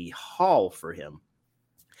a haul for him.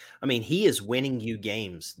 He is winning you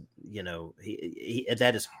games. He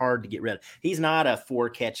that is hard to get rid of. He's not a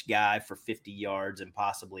 4-catch guy for 50 yards and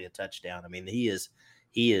possibly a touchdown.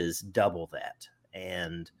 He is double that.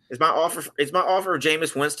 And is my offer of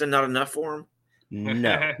Jameis Winston not enough for him?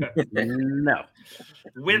 No.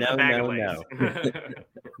 With the bag of legs.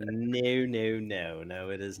 No,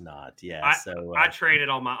 it is not. Yeah. I traded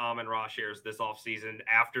all my Amon-Ra shares this offseason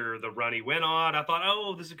after the run he went on. I thought,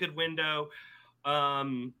 oh, this is a good window.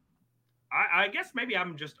 I guess maybe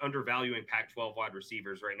I'm just undervaluing Pac-12 wide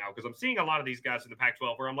receivers right now because I'm seeing a lot of these guys in the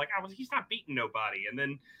Pac-12 where I'm like, he's not beating nobody. And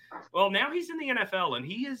then, now he's in the NFL and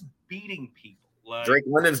he is beating people. Drake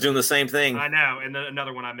London's doing the same thing. I know. And then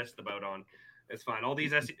another one I missed the boat on. It's fine. All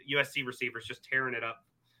these USC receivers just tearing it up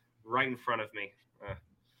right in front of me.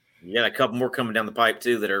 You got a couple more coming down the pipe,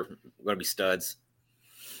 too, that are going to be studs.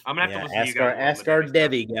 I'm going to have to listen to you guys. Ask our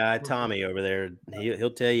Debbie guy, Tommy, over there.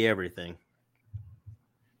 He'll tell you everything.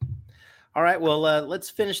 All right, well, let's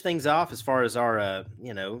finish things off as far as our,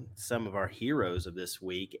 some of our heroes of this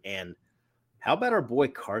week. And how about our boy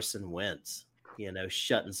Carson Wentz,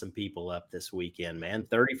 shutting some people up this weekend, man.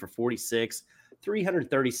 30 for 46,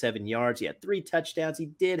 337 yards. He had 3 touchdowns. He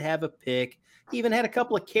did have a pick. He even had a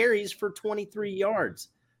couple of carries for 23 yards.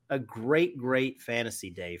 a great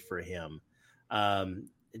fantasy day for him.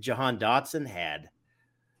 Jahan Dotson had,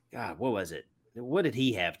 God, what was it? What did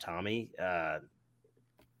he have, Tommy?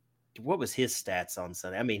 What was his stats on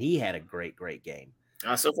Sunday? I mean, he had a great game.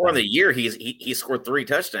 So far in the year, he scored 3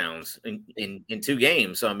 touchdowns in 2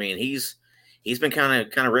 games. So I mean, he's been kind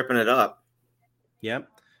of ripping it up. Yep.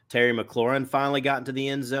 Terry McLaurin finally got into the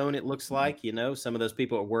end zone, it looks like. You know, some of those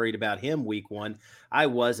people are worried about him week 1. I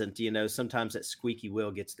wasn't. You know, sometimes that squeaky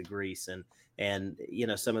wheel gets the grease. And you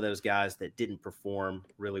know, some of those guys that didn't perform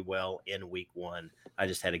really well in week 1, I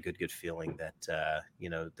just had a good feeling that, you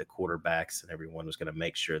know, the quarterbacks and everyone was going to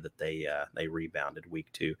make sure that they rebounded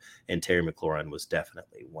week 2. And Terry McLaurin was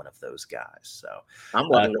definitely one of those guys. So I'm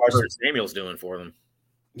wondering what Carson Samuel's doing for them.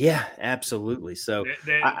 Yeah, absolutely. So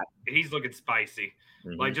he's looking spicy.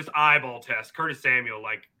 Mm-hmm. Like just eyeball test. Curtis Samuel,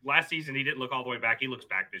 like last season, he didn't look all the way back. He looks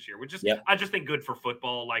back this year, which is, I just think, good for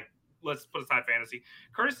football. Like, let's put aside fantasy.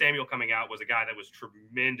 Curtis Samuel coming out was a guy that was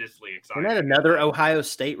tremendously exciting. Isn't that another Ohio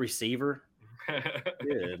State receiver?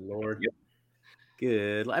 Good Lord.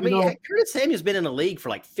 Good. I mean, Curtis Samuel's been in the league for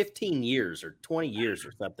like 15 years or 20 years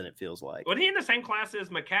or something, it feels like. Was he in the same class as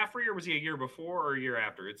McCaffrey, or was he a year before or a year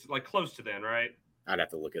after? It's like close to then, right? I'd have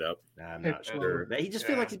to look it up. I'm not sure. But he just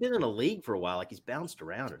feels like he's been in the league for a while, like he's bounced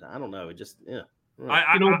around. I don't know. It just,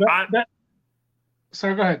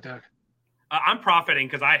 So go ahead, Doug. I'm profiting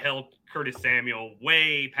because I held Curtis Samuel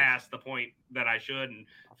way past the point that I should, and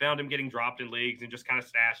found him getting dropped in leagues and just kind of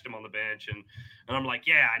stashed him on the bench. And I'm like,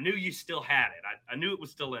 yeah, I knew you still had it. I knew it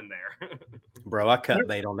was still in there. Bro, I cut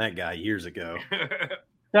bait on that guy years ago.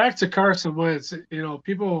 Back to Carson Wentz. You know,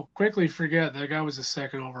 people quickly forget that guy was a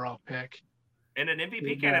 2nd overall pick. And an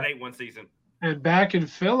MVP candidate one season. And back in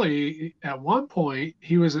Philly, at one point,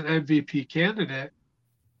 he was an MVP candidate.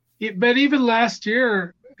 But even last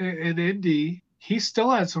year in Indy, he still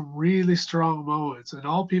had some really strong moments. And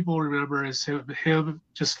all people remember is him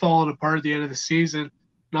just falling apart at the end of the season.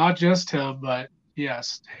 Not just him, but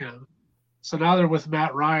yes, him. So now they're with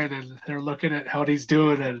Matt Ryan, and they're looking at how he's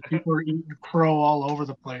doing, and people are eating crow all over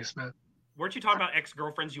the place, man. Weren't you talking about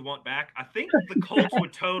ex-girlfriends you want back? I think the Colts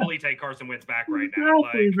would totally take Carson Wentz back right now.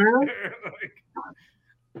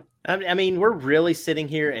 I mean, we're really sitting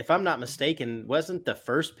here. If I'm not mistaken, wasn't the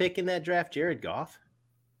first pick in that draft Jared Goff?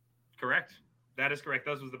 Correct. That is correct.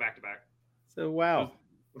 Those was the back-to-back. So, wow.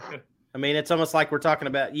 I mean, it's almost like we're talking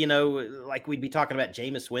about, you know, like we'd be talking about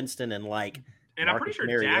Jameis Winston and like and Marcus I'm pretty sure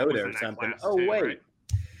Mariota Jack was or in that something. class Oh, too, wait. Right?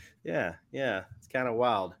 Yeah. It's kind of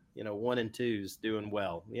wild. You know, 1 and 2's doing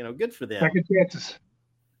well. You know, good for them. Second chances.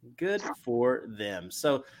 Good for them.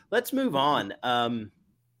 So let's move on.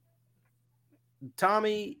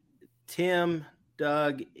 Tommy, Tim,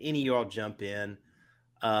 Doug, any of y'all jump in.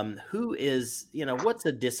 Who is, you know, what's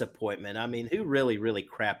a disappointment? I mean, who really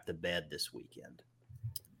crapped the bed this weekend?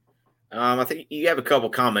 I think you have a couple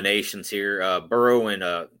combinations here. Burrow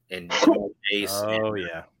and Chase. Oh,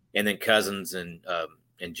 and then Cousins and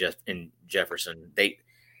Jefferson. They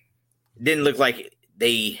didn't look like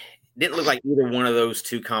either one of those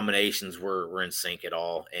 2 combinations were in sync at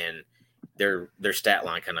all, and their stat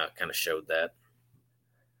line kind of showed that.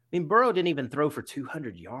 I mean, Burrow didn't even throw for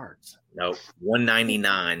 200 yards. No,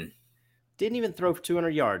 199. Didn't even throw for 200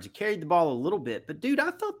 yards. He carried the ball a little bit, but dude,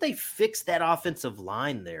 I thought they fixed that offensive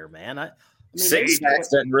line there, man. I mean, 6 sacks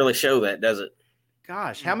doesn't really show that, does it?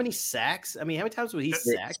 Gosh, how many sacks? I mean, how many times was he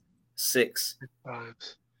sacked? 6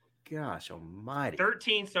 times. Gosh almighty.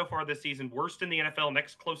 13 so far this season, worst in the NFL.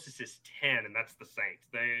 Next closest is 10, and that's the Saints.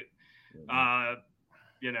 They,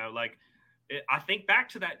 you know, like, I think back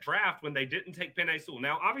to that draft when they didn't take Penei Sewell.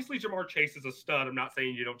 Now, obviously, Jamar Chase is a stud. I'm not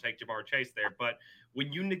saying you don't take Jamar Chase there, but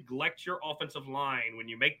when you neglect your offensive line, when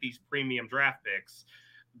you make these premium draft picks,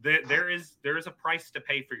 there is a price to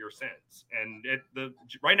pay for your sins. And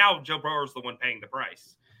right now, Joe Burrow is the one paying the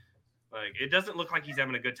price. Like, it doesn't look like he's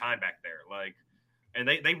having a good time back there. Like, and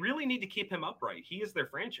they really need to keep him upright. He is their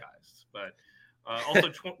franchise. But also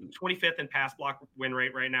 25th in pass block win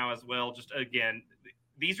rate right now as well. Just, again,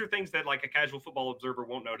 these are things that like a casual football observer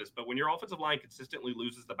won't notice. But when your offensive line consistently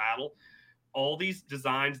loses the battle, all these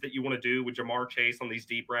designs that you want to do with Jamar Chase on these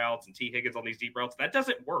deep routes and T. Higgins on these deep routes, that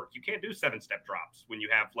doesn't work. You can't do 7-step drops when you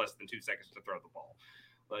have less than 2 seconds to throw the ball.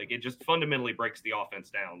 Like, it just fundamentally breaks the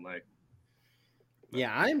offense down. Like,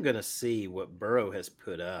 yeah, I'm going to see what Burrow has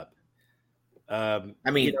put up. I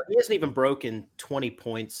mean, you know, he hasn't even broken 20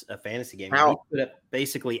 points a fantasy game. He put up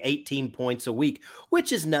basically 18 points a week,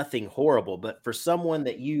 which is nothing horrible. But for someone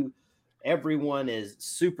that everyone is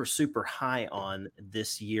super, super high on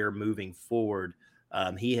this year moving forward,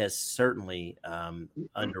 he has certainly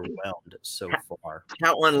underwhelmed so far.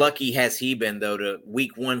 How unlucky has he been, though, to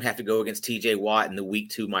week 1 have to go against TJ Watt and the week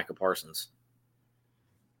 2 Micah Parsons?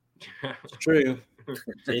 It's true.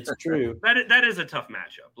 It's true. That is a tough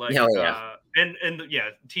matchup. Like, and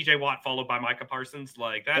TJ Watt followed by Micah Parsons.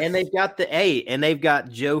 Like that, and they've got they've got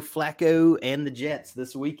Joe Flacco and the Jets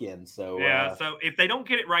this weekend. So so if they don't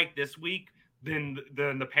get it right this week, then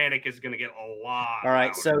the panic is going to get a lot. All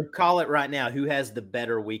right, louder. so call it right now. Who has the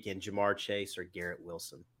better weekend, Jamar Chase or Garrett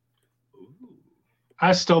Wilson? Ooh.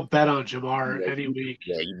 I still bet on Jamar any week.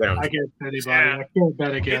 Yeah, you bet on against anybody. Yeah. I can't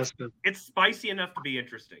bet against him. It's spicy enough to be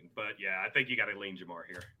interesting, but yeah, I think you got to lean Jamar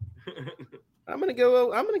here. I'm gonna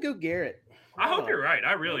go Garrett. I hope you're right.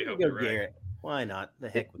 I really hope you're right. Garrett. Why not? The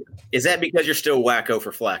heck with it. Is that because you're still wacko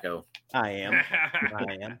for Flacco? I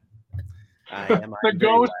am. The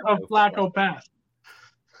ghost of Flacco passed.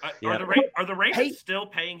 Are the Ravens still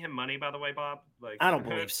paying him money, by the way, Bob? Like, I don't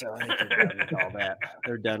believe so. I think they're done with all that.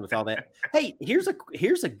 They're done with all that. Hey, here's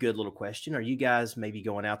a good little question. Are you guys maybe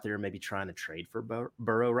going out there, maybe trying to trade for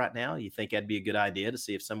Burrow right now? You think that'd be a good idea to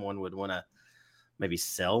see if someone would want to maybe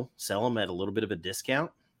sell him at a little bit of a discount?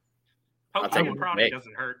 Poaching and prodding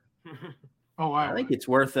doesn't hurt. Oh, wow. I think it's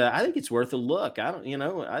worth a look.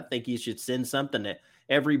 I think you should send something to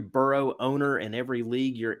every Burrow owner in every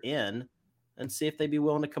league you're in and see if they'd be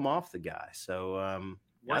willing to come off the guy. So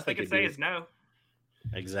worst they could say is no.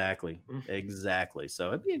 Exactly. So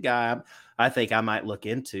it'd be a guy I think I might look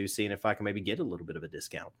into, seeing if I can maybe get a little bit of a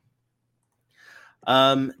discount.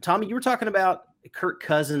 Tommy, you were talking about Kirk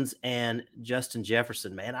Cousins and Justin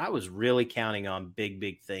Jefferson. Man, I was really counting on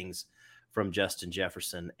big things from Justin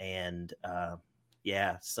Jefferson, and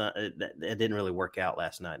it didn't really work out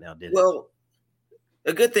last night. Now, did it? Well,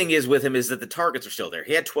 a good thing with him is that the targets are still there.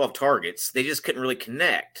 He had 12 targets. They just couldn't really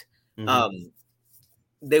connect. Mm-hmm.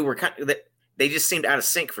 They just seemed out of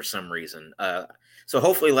sync for some reason. So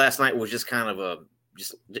hopefully last night was just kind of a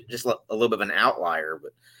little bit of an outlier.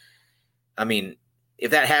 But I mean, if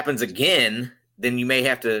that happens again, then you may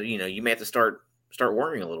have to start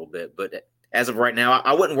worrying a little bit. But as of right now,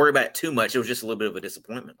 I wouldn't worry about it too much. It was just a little bit of a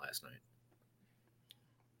disappointment last night.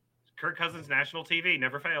 Kirk Cousins, national TV,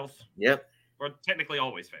 never fails. Yep. Or technically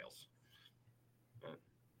always fails.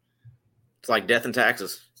 It's like death and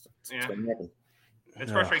taxes.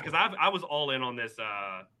 It's frustrating because I was all in on this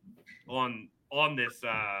on this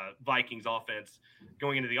Vikings offense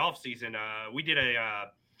going into the offseason. We did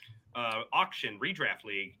a auction redraft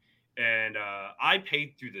league, and I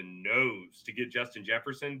paid through the nose to get Justin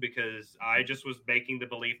Jefferson because I just was making the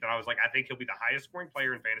belief that I was like, I think he'll be the highest scoring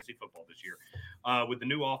player in fantasy football this year. With the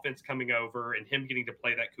new offense coming over and him getting to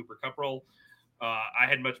play that Cooper Kupp role, I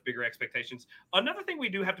had much bigger expectations. Another thing we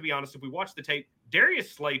do have to be honest, if we watch the tape,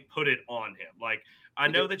 Darius Slay put it on him. Like, I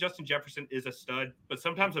know that Justin Jefferson is a stud, but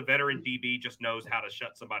sometimes a veteran DB just knows how to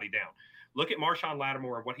shut somebody down. Look at Marshawn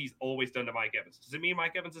Lattimore and what he's always done to Mike Evans. Does it mean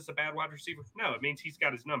Mike Evans is a bad wide receiver? No, it means he's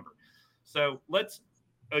got his number. So let's,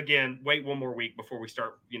 again, wait one more week before we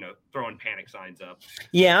start, throwing panic signs up.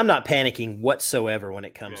 Yeah, I'm not panicking whatsoever when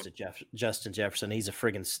it comes to Justin Jefferson. He's a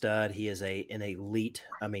friggin' stud. He is an elite,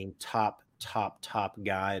 top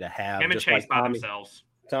guy to have. Him and Chase by themselves.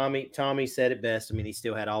 Tommy said it best. I mean, he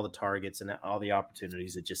still had all the targets and all the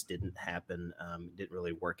opportunities. It just didn't happen. Didn't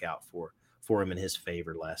really work out for him in his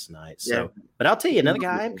favor last night. So, But I'll tell you another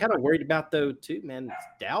guy I'm kind of worried about though too, man.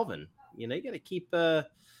 It's Dalvin. You got to keep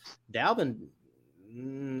Dalvin.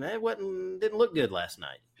 Didn't look good last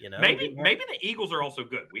night. Maybe the Eagles are also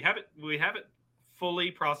good. We haven't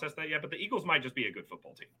fully processed that yet, but the Eagles might just be a good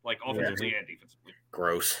football team, like offensively and defensively.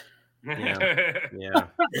 Gross. Yeah.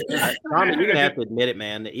 Tommy, you're gonna have to admit it,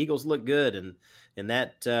 man. The Eagles look good, and in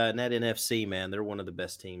that NFC, man, they're one of the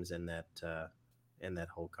best teams in that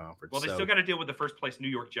whole conference. Well, they still got to deal with the first place New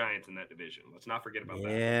York Giants in that division. Let's not forget about that.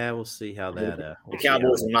 Yeah, we'll see how that. The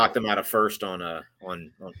Cowboys will knock them out of first on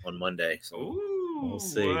Monday. So. Ooh. We'll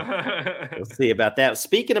see. We'll see about that.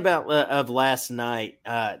 Speaking about of last night,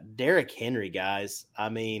 Derrick Henry, guys. I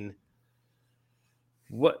mean,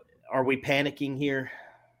 what are we panicking here?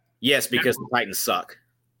 Yes, because the Titans suck.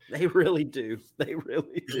 They really do.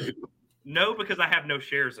 No, because I have no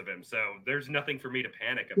shares of him, so there's nothing for me to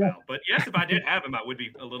panic about. But yes, if I did have him, I would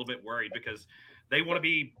be a little bit worried because they want to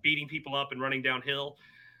be beating people up and running downhill.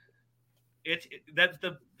 That's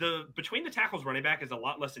the between the tackles running back is a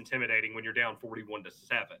lot less intimidating when you're down 41-7.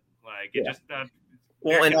 Like it just.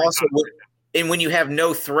 And when you have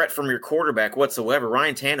no threat from your quarterback whatsoever,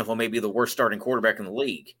 Ryan Tannehill may be the worst starting quarterback in the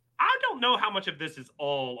league. I don't know how much of this is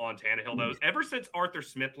all on Tannehill, though. Ever since Arthur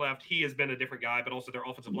Smith left, he has been a different guy, but also their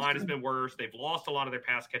offensive line has been worse. They've lost a lot of their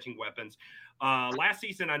pass-catching weapons. Last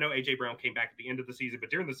season, I know A.J. Brown came back at the end of the season, but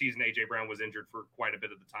during the season, A.J. Brown was injured for quite a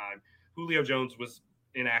bit of the time. Julio Jones was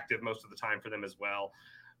inactive most of the time for them as well.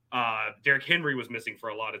 Derrick Henry was missing for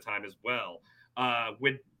a lot of time as well.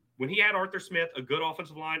 When he had Arthur Smith, a good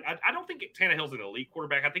offensive line, I don't think Tannehill's an elite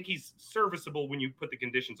quarterback. I think he's serviceable when you put the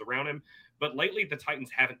conditions around him. But lately, the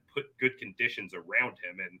Titans haven't put good conditions around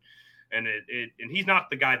him, and he's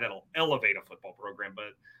not the guy that'll elevate a football program.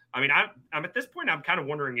 But I mean, I'm at this point, I'm kind of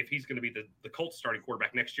wondering if he's going to be the Colts starting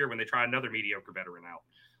quarterback next year when they try another mediocre veteran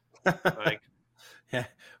out. Like, yeah,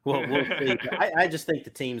 well, we'll see. I just think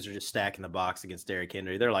the teams are just stacking the box against Derrick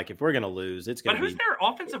Henry. They're like, if we're going to lose, it's going to be. But who's their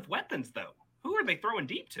offensive weapons, though? Who are they throwing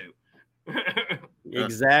deep to?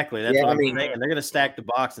 Exactly. That's what I'm saying. They're going to stack the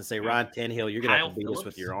box and say, Ryan Tannehill, you're going to have to beat us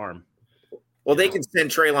with your arm. Well, they can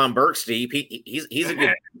send Treylon Burks deep. He's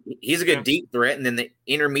a good deep threat, and then the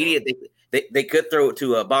intermediate they could throw it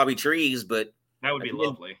to Bobby Trees, but that would be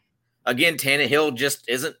lovely. Again, Tannehill just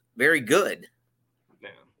isn't very good.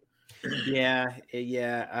 Yeah.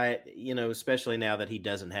 Especially now that he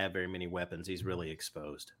doesn't have very many weapons, he's really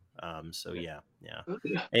exposed. So yeah.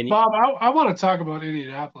 And Bob, I want to talk about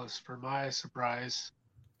Indianapolis for my surprise.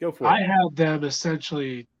 Go for it. I had them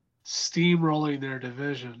essentially steamrolling their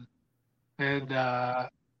division, and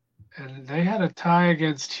they had a tie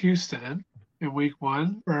against Houston in week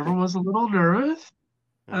 1 where everyone was a little nervous.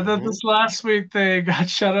 And then this last week they got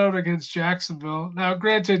shut out against Jacksonville. Now,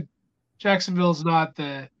 granted, Jacksonville's not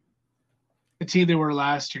the team they were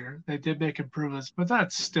last year. They did make improvements, but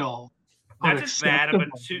that's still that's as bad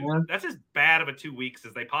of a 2 weeks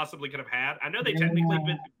as they possibly could have had. I know they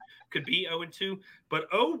technically could be 0-2, but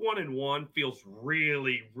 0-1-1 feels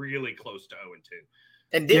really, really close to 0-2.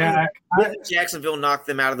 And didn't Jacksonville knock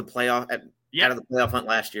them out of the playoff out of the playoff hunt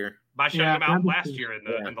last year by shutting them out last year in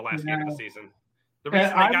the last game of the season? The reason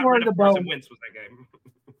they got rid of Carson Wentz was that game.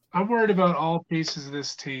 I'm worried about all pieces of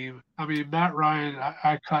this team. I mean, Matt Ryan,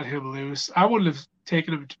 I cut him loose. I wouldn't have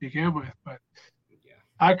taken him to begin with, but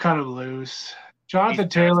I cut him loose. Jonathan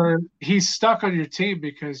Taylor, he's stuck on your team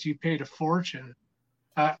because you paid a fortune.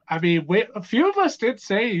 I mean, a few of us did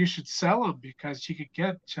say you should sell him because you could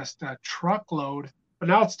get just a truckload, but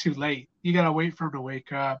now it's too late. You got to wait for him to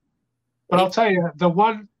wake up. But I'll tell you, the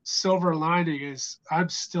one silver lining is I'm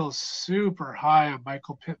still super high on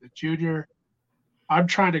Michael Pittman Jr. I'm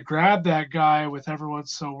trying to grab that guy with everyone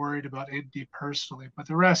so worried about Indy personally, but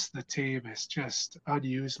the rest of the team is just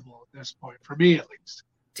unusable at this point, for me at least.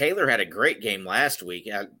 Taylor had a great game last week.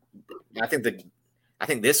 I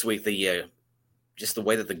think this week just the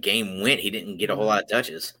way that the game went, he didn't get a whole lot of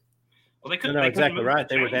touches. Well, they couldn't. No, exactly right.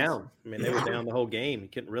 They were down. I mean, they were down the whole game. He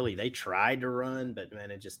couldn't really. They tried to run, but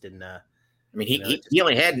man, it just didn't. I mean, he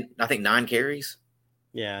only had, I think, 9 carries.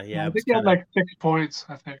 Yeah. I think he had like 6 points.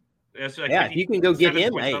 I think. If you can go get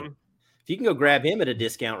him, if you can go grab him at a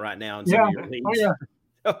discount right now in some of your leagues,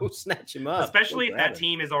 snatch him up. Especially if that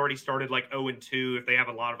team has already started like 0-2, if they have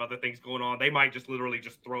a lot of other things going on, they might just literally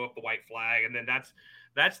just throw up the white flag, and then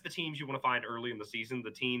that's the teams you want to find early in the season. The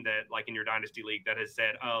team that, like in your dynasty league, that has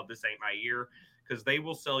said, "Oh, this ain't my year," because they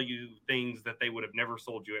will sell you things that they would have never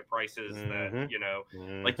sold you at prices that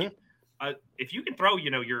like. If you can throw,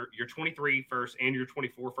 your 23 first and your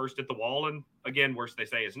 24 first at the wall, and again, worst they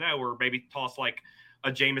say is no, or maybe toss like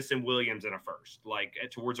a Jameson Williams in a first, like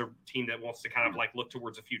towards a team that wants to kind of like look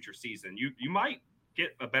towards a future season, you might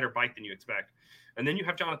get a better bite than you expect. And then you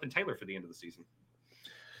have Jonathan Taylor for the end of the season.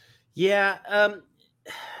 Yeah.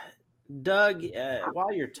 Doug,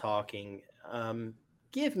 while you're talking,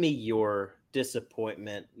 give me your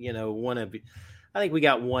disappointment. I think we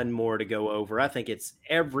got one more to go over. I think it's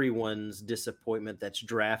everyone's disappointment that's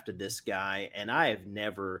drafted this guy. And I have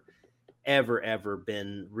never, ever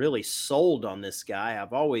been really sold on this guy.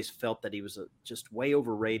 I've always felt that he was just way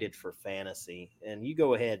overrated for fantasy. And you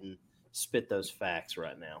go ahead and spit those facts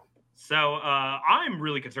right now. So I'm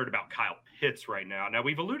really concerned about Kyle Pitts right now. Now,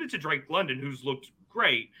 we've alluded to Drake London, who's looked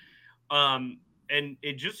great. And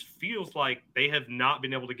it just feels like they have not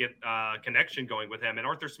been able to get connection going with him. And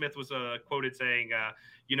Arthur Smith was quoted saying,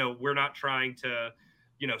 we're not trying to,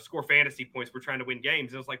 score fantasy points. We're trying to win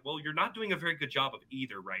games. And it's like, well, you're not doing a very good job of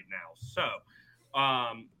either right now. So,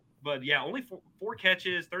 but yeah, only four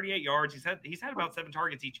catches, 38 yards. He's had about 7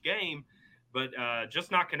 targets each game, but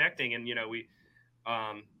just not connecting. And,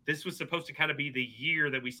 this was supposed to kind of be the year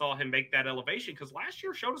that we saw him make that elevation, because last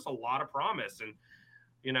year showed us a lot of promise. And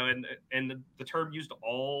and the term used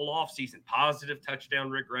all off season, positive touchdown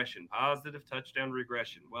regression.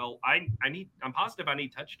 Well, I'm positive I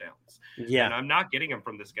need touchdowns. Yeah. And I'm not getting them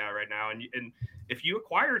from this guy right now. And if you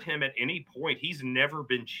acquired him at any point, he's never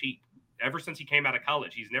been cheap. Ever since he came out of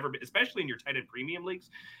college, he's never been, especially in your tight end premium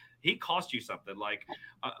leagues, he cost you something. Like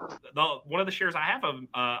one of the shares I have of him,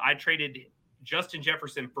 I traded Justin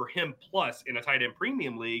Jefferson for him plus in a tight end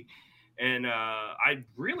premium league. And I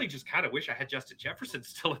really just kind of wish I had Justin Jefferson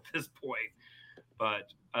still at this point.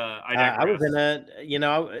 But I was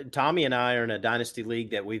in Tommy and I are in a dynasty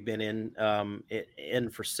league that we've been in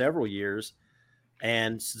for several years,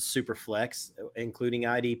 and super flex, including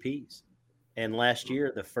IDPs. And last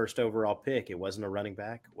year, the first overall pick, it wasn't a running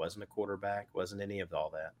back, wasn't a quarterback, wasn't any of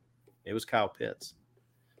all that. It was Kyle Pitts.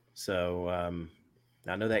 So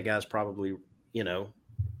I know that guy's probably,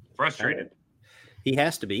 frustrated. He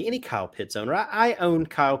has to be. Any Kyle Pitts owner. I own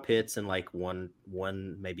Kyle Pitts in like one,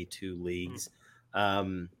 maybe two leagues.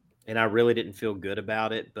 And I really didn't feel good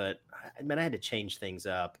about it, but I had to change things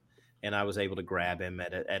up, and I was able to grab him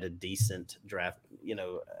at a decent draft,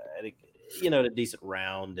 at a decent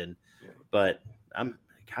round. But I'm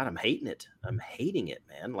hating it. I'm hating it,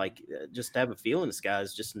 man. Like, just have a feeling this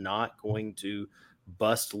guy's just not going to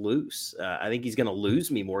bust loose. I think he's going to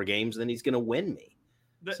lose me more games than he's going to win me.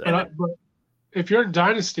 But if you're in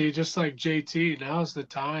dynasty, just like JT, now's the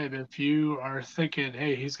time. If you are thinking,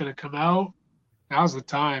 hey, he's going to come out, now's the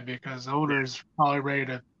time, because owners probably ready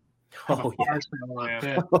to have a fire sale on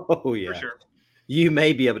Pitt. Oh yeah, for sure. You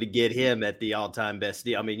may be able to get him at the all-time best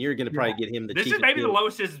deal. I mean, you're going to probably get him the cheapest. This is maybe deal. the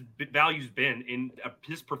lowest his value's been in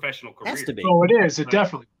his professional career. Has to be. Oh, it is. It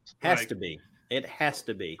definitely has to be. It has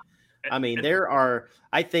to be. I mean, there are.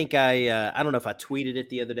 I think I don't know if I tweeted it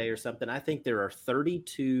the other day or something. I think there are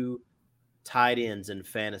 32 tight ends in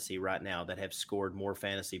fantasy right now that have scored more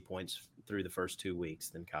fantasy points through the first 2 weeks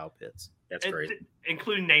than Kyle Pitts. That's great.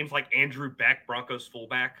 Including names like Andrew Beck, Broncos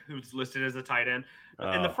fullback, who's listed as a tight end.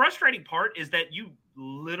 And the frustrating part is that you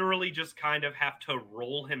literally just kind of have to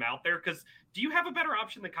roll him out there, because do you have a better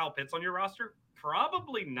option than Kyle Pitts on your roster?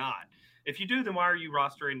 Probably not. If you do, then why are you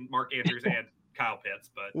rostering Mark Andrews and Kyle Pitts?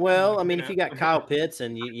 But if you got Kyle Pitts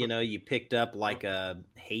and you picked up like a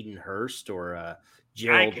Hayden Hurst or a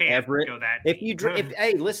Gerald Everett, if you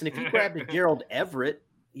grabbed a Gerald Everett,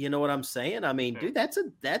 you know what I'm saying? I mean, dude, that's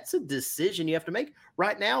a decision you have to make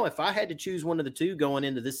right now. If I had to choose one of the two going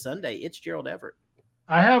into this Sunday, it's Gerald Everett.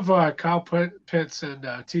 I have Kyle Pitts and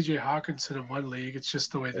TJ Hawkinson in one league. It's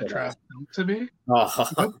just the way the draft fell to me. Oh,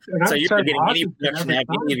 so you're getting any production out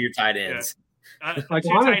of any of your tight ends. Like,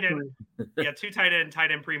 two tight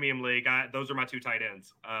end premium league. Those are my two tight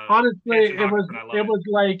ends. Honestly, it was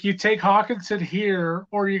like you take Hawkinson here,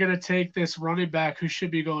 or you're going to take this running back who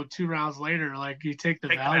should be going 2 rounds later. Like, you take the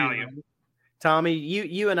value. Tommy,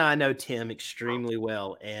 you and I know Tim extremely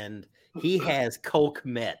well, and he has Cole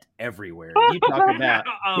Kmet everywhere. You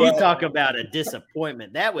talk about a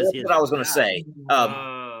disappointment. That's what I was going to say.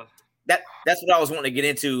 That's what I was wanting to get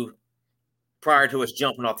into prior to us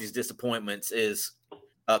jumping off these disappointments is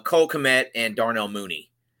Cole Kmet and Darnell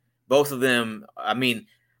Mooney. Both of them, I mean,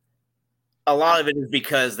 a lot of it is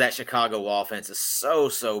because that Chicago offense is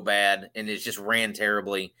so bad, and it just ran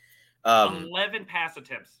terribly. 11 pass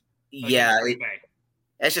attempts. Yeah,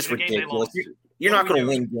 that's just ridiculous. You're not going to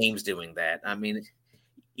win games doing that. I mean,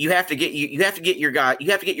 you have to get your guy. You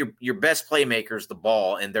have to get your best playmakers the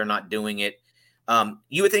ball, and they're not doing it.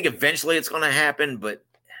 You would think eventually it's going to happen, but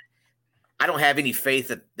I don't have any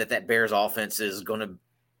faith that Bears offense is going to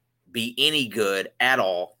be any good at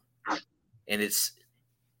all. And it's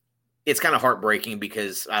kind of heartbreaking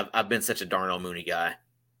because I've been such a Darnell Mooney guy.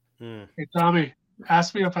 Hey, Tommy,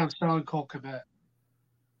 ask me if I'm selling Cole Kmet.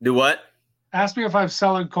 Do what? Ask me if I'm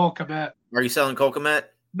selling Cole Kmet. Are you selling Cole Kmet?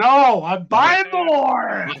 No, I'm buying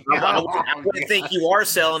more. I wouldn't think you are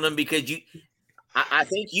selling them because I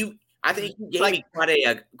think you gave me quite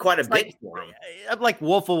a bit for him. I'm like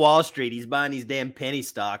Wolf of Wall Street. He's buying these damn penny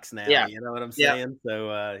stocks now. Yeah. You know what I'm saying? Yeah.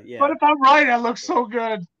 So, yeah. But if I'm right, I look so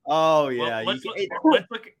good. Oh, yeah. Well, let's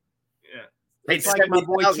look at It's like my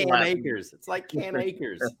boy Cam Akers. It's like Cam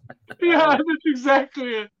Akers. Yeah, that's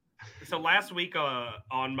exactly it. So last week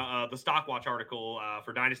on the Stockwatch article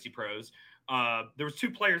for Dynasty Pros, there was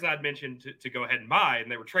 2 players I'd mentioned to go ahead and buy,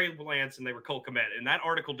 and they were Trey Lance and they were Cole Kmet. And that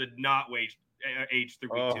article did not age through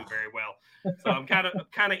week 2 very well. So I'm kind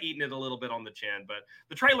of eating it a little bit on the chin. But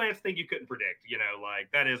the Trey Lance thing you couldn't predict,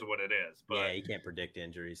 like that is what it is. But yeah, you can't predict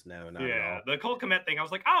injuries. No, not at all. The Cole Kmet thing, I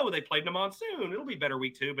was like, they played in a monsoon. It'll be better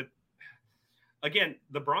week 2. But again,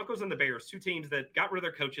 the Broncos and the Bears, 2 teams that got rid of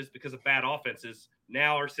their coaches because of bad offenses,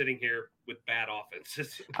 now are sitting here with bad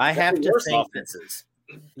offenses. I have to think offenses.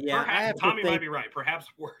 Yeah, Perhaps Tommy might be right. Perhaps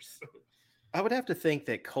worse. I would have to think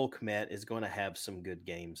that Cole Kmet is going to have some good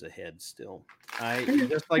games ahead still.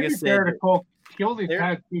 To Like I be said, fair to Cole, he only they're-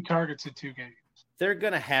 had 2 targets in 2 games. they're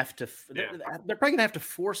going to have to. Yeah. They're probably going to have to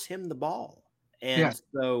force him the ball, and Yeah.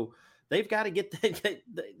 so they've got to get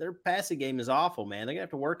their passing game is awful, man. They're going to have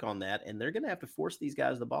to work on that, and they're going to have to force these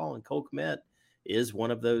guys the ball. And Cole Kmet is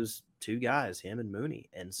one of those 2 guys, him and Mooney,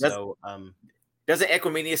 and so doesn't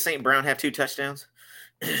Equimania St. Brown have 2 touchdowns?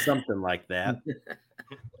 something like that. The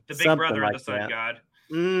big Something brother like of the Sun that. God.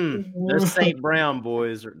 Those St. Brown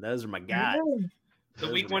boys, those are my guys. The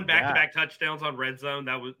Those week are 1 my back-to-back touchdowns on red zone.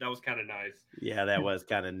 That was kind of nice. Yeah, that was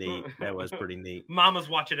kind of neat. That was pretty neat. Mama's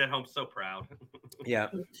watching at home, so proud. Yeah.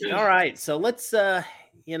 All right. So let's now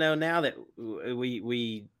that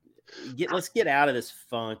let's get out of this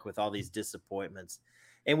funk with all these disappointments.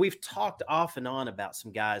 And we've talked off and on about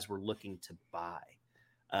some guys we're looking to buy.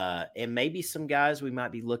 And maybe some guys we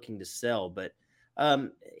might be looking to sell, but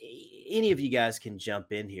any of you guys can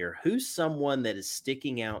jump in here. Who's someone that is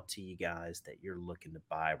sticking out to you guys that you're looking to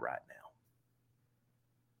buy right now?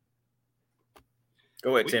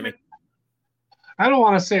 Go ahead, Timmy. I don't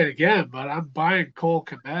want to say it again, but I'm buying Cole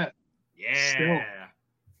Kmet. Yeah. Still.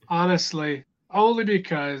 Honestly, only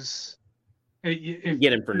because You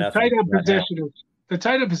get him for the nothing. tight end right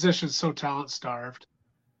now. position is so talent starved.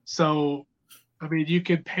 So, I mean, you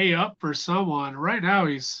could pay up for someone. Right now,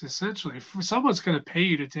 he's essentially someone's going to pay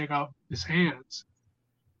you to take out his hands.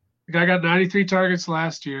 The guy got 93 targets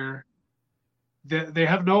last year. They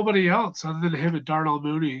have nobody else other than him and Darnell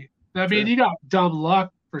Mooney. I mean, you got dumb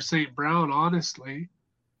luck for St. Brown, honestly.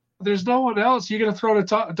 There's no one else. You're going to throw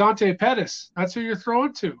to Dante Pettis. That's who you're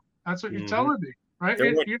throwing to. That's what you're telling me, right?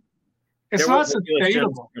 It's not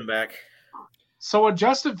sustainable. Come back. So when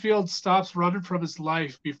Justin Fields stops running from his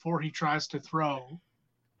life before he tries to throw,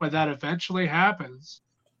 when that eventually happens,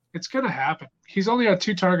 it's going to happen. He's only had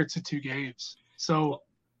 2 targets in 2 games. So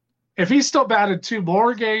if he's still batted 2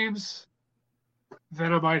 more games,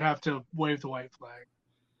 then I might have to wave the white flag.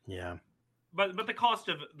 Yeah. But the cost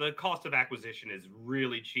of acquisition is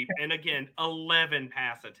really cheap. And again, 11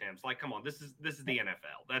 pass attempts. Like, come on, this is the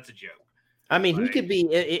NFL. That's a joke. I mean, he could be.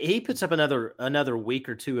 He puts up another week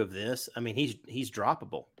or 2 of this. I mean, he's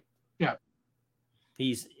droppable. Yeah,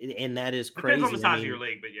 and that is crazy. Depends on the size of your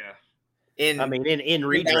league, but yeah. In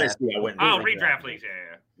redraft, Dynasty, I wouldn't. Redraft leagues,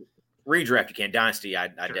 yeah. Redraft, you can. Dynasty, I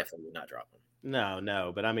definitely would not drop him.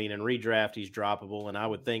 No, but I mean, in redraft, he's droppable, and I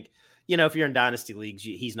would think, if you're in dynasty leagues,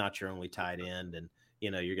 he's not your only tight end, and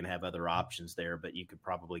you're going to have other options there, but you could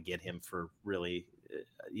probably get him for really,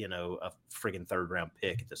 a friggin' 3rd round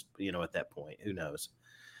pick at this, at that point. Who knows?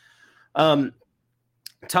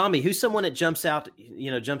 Tommy, who's someone that jumps out at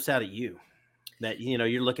you that,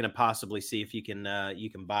 you're looking to possibly see if you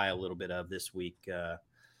can buy a little bit of this week,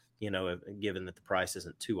 given that the price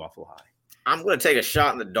isn't too awful high? I'm going to take a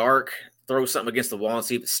shot in the dark, throw something against the wall and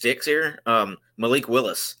see if it sticks here. Malik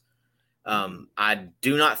Willis. I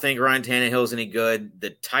do not think Ryan Tannehill is any good.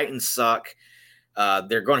 The Titans suck.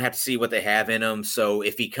 They're going to have to see what they have in him. So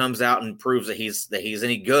if he comes out and proves that he's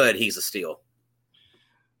any good, he's a steal.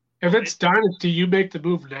 If it's dynasty, you make the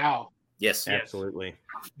move now. Yes, absolutely.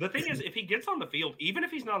 The thing is, if he gets on the field, even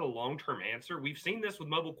if he's not a long-term answer, we've seen this with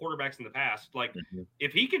mobile quarterbacks in the past. Like,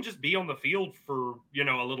 if he can just be on the field for,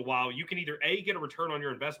 a little while, you can either A, get a return on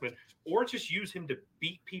your investment, or just use him to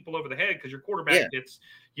beat people over the head because your quarterback gets,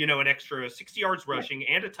 an extra 60 yards rushing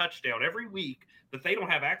and a touchdown every week that they don't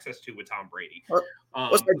have access to with Tom Brady.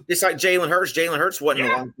 It's like Jalen Hurts. Jalen Hurts wasn't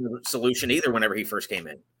a long-term solution either whenever he first came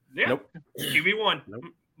in. Yeah. Nope. QB1.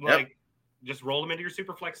 Nope. Just roll him into your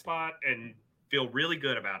super flex spot and feel really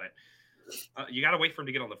good about it. You got to wait for him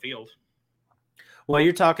to get on the field. Well,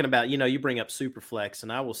 you're talking about, you bring up Superflex,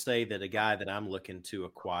 and I will say that a guy that I'm looking to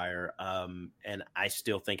acquire, and I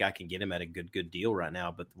still think I can get him at a good deal right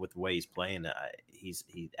now, but with the way he's playing,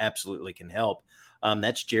 he absolutely can help.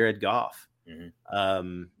 That's Jared Goff.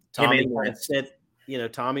 Mm-hmm. Tommy said,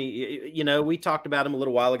 Tommy, we talked about him a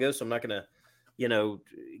little while ago, so I'm not going to,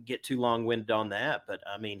 get too long-winded on that. But,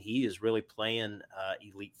 I mean, he is really playing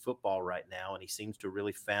elite football right now, and he seems to have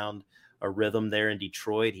really found a rhythm there in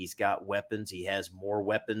Detroit. He's got weapons. He has more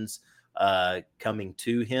weapons coming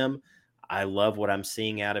to him. I love what I'm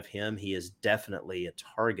seeing out of him. He is definitely a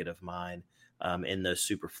target of mine in those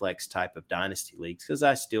super flex type of dynasty leagues because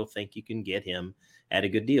I still think you can get him at a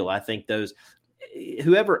good deal. I think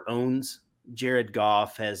whoever owns Jared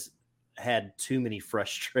Goff has had too many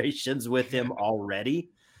frustrations with him already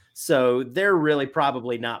So they're really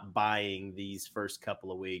probably not buying these first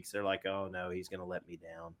couple of weeks. They're like, oh no, he's going to let me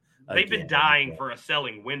down. They've been dying for a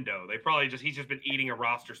selling window. He's just been eating a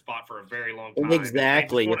roster spot for a very long time.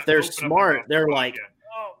 Exactly. If they're smart, they're like,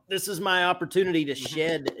 oh, this is my opportunity to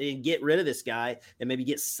shed and get rid of this guy and maybe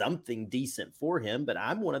get something decent for him. But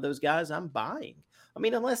I'm one of those guys, I'm buying. I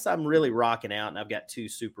mean, unless I'm really rocking out and I've got 2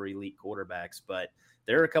 super elite quarterbacks, but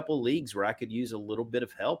there are a couple of leagues where I could use a little bit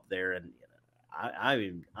of help there. And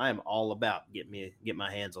I am all about get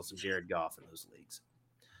my hands on some Jared Goff in those leagues.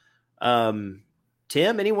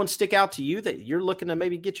 Tim, anyone stick out to you that you're looking to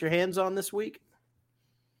maybe get your hands on this week?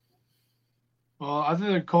 Well,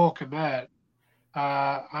 other than Cole Kmet,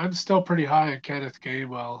 I'm still pretty high on Kenneth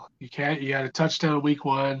Gainwell. You had a touchdown week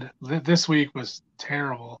 1. This week was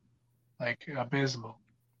terrible, like abysmal.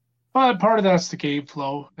 But part of that's the game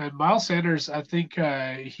flow. And Miles Sanders, I think he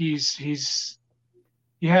had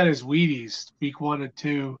his Wheaties week 1 and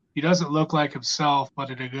 2. He doesn't look like himself,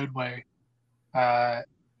 but in a good way.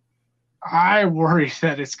 I worry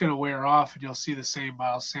that it's going to wear off and you'll see the same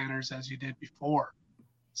Miles Sanders as you did before.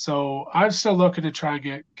 So I'm still looking to try and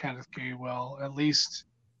get Kenneth Gainwell. At least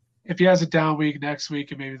if he has a down week next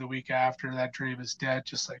week and maybe the week after, that dream is dead,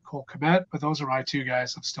 just like Cole Kmet. But those are my 2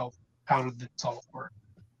 guys I'm still pounding the salt for.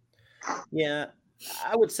 Yeah,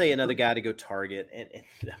 I would say another guy to go target. And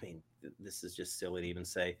I mean, this is just silly to even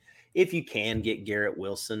say. If you can get Garrett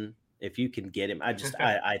Wilson, if you can get him, I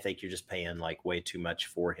think you're just paying like way too much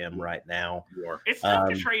for him right now. It's tough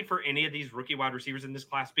to trade for any of these rookie wide receivers in this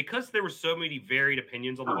class because there were so many varied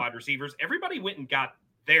opinions on the wide receivers. Everybody went and got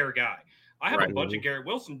their guy. I have a bunch of Garrett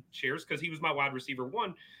Wilson shares because he was my wide receiver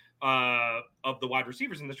 1 of the wide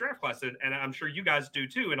receivers in this draft class. And I'm sure you guys do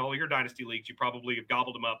too. In all your dynasty leagues, you probably have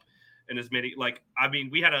gobbled them up in as many.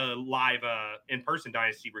 We had a live in-person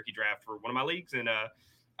dynasty rookie draft for one of my leagues. And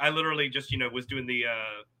I literally just, was doing the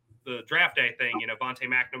draft day thing, Vontae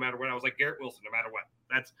Mack, no matter what. I was like, Garrett Wilson, no matter what.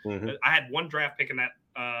 That's I had 1 draft pick in that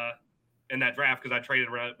draft because I traded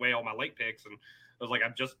away all my late picks, and I was like,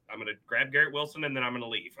 I'm going to grab Garrett Wilson and then I'm going to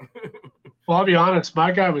leave. Well, I'll be honest,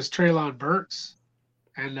 my guy was Treylon Burks,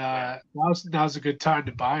 and now's a good time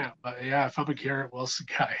to buy him. But yeah, if I'm a Garrett Wilson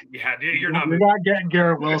guy, dude, you're not getting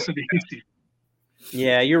Garrett Wilson easy.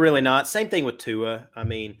 Yeah, you're really not. Same thing with Tua. I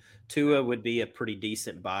mean, Tua would be a pretty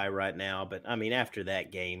decent buy right now, but I mean, after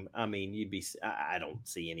that game, I mean, I don't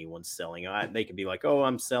see anyone selling. They could be like, oh,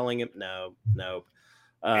 I'm selling him. No.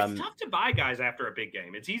 It's tough to buy guys after a big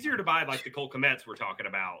game. It's easier to buy like the Cole Kmets we're talking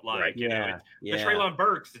about. The Treylon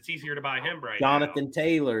Burks, it's easier to buy him Jonathan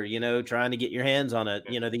Taylor, trying to get your hands on it.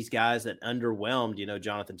 These guys that underwhelmed,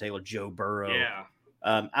 Jonathan Taylor, Joe Burrow. Yeah.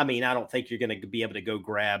 I mean, I don't think you're going to be able to go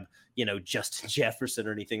grab, Justin Jefferson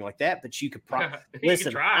or anything like that, but you could probably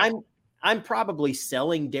listen. I'm probably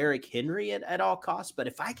selling Derrick Henry at all costs, but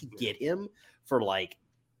if I could get him for like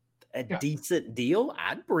a decent deal,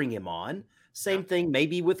 I'd bring him on. Same thing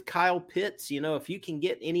maybe with Kyle Pitts. If you can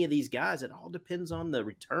get any of these guys, it all depends on the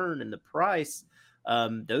return and the price.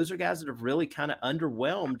 Those are guys that have really kind of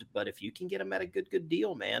underwhelmed, but if you can get them at a good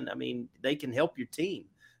deal, man, I mean, they can help your team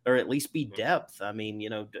or at least be depth. I mean,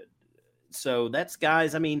 so that's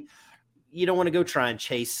guys. I mean, you don't want to go try and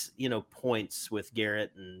chase, points with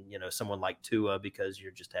Garrett and, someone like Tua because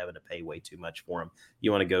you're just having to pay way too much for him.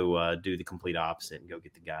 You want to go do the complete opposite and go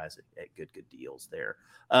get the guys at good deals there.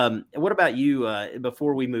 What about you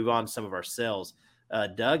before we move on to some of our sells?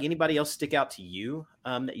 Doug, anybody else stick out to you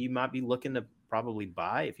that you might be looking to probably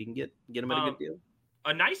buy if you can get them at a good deal?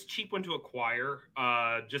 A nice cheap one to acquire.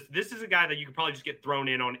 This is a guy that you could probably just get thrown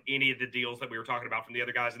in on any of the deals that we were talking about from the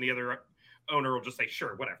other guys, and the other owner will just say,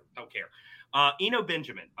 sure, whatever, don't care. Eno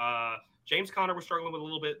Benjamin. James Conner was struggling with a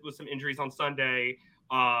little bit with some injuries on Sunday.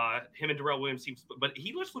 Him and Darrell Williams but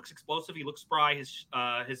he just looks explosive. He looks spry.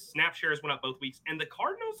 His snap shares went up both weeks. And the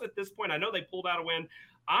Cardinals at this point, I know they pulled out a win.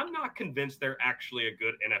 I'm not convinced they're actually a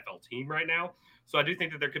good NFL team right now. So I do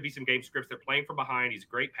think that there could be some game scripts. They're playing from behind. He's a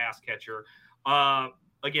great pass catcher.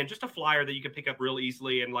 Again, just a flyer that you can pick up real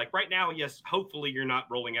easily. And like right now, yes, hopefully you're not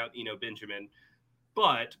rolling out Eno Benjamin.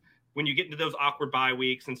 But when you get into those awkward bye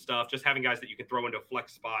weeks and stuff, just having guys that you can throw into a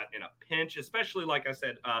flex spot in a pinch, especially like I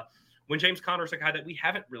said, when James Conner's a guy that we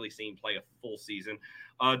haven't really seen play a full season.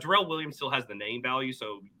 Darrell Williams still has the name value,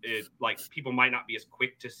 so people might not be as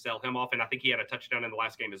quick to sell him off. And I think he had a touchdown in the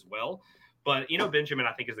last game as well. But Benjamin,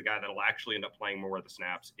 I think, is the guy that will actually end up playing more of the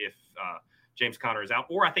snaps if James Conner is out,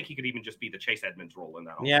 or I think he could even just be the Chase Edmonds role in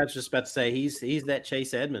that. Yeah, I was just about to say he's that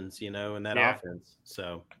Chase Edmonds, in that offense.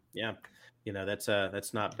 So yeah,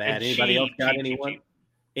 that's not bad. Anybody else got anyone?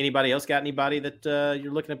 Anybody else got anybody that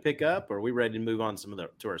you're looking to pick up, or are we ready to move on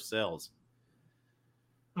to our sells?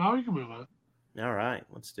 Oh, we can move on. All right,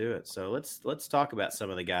 let's do it. So let's talk about some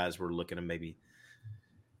of the guys we're looking to maybe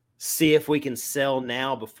see if we can sell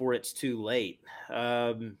now before it's too late.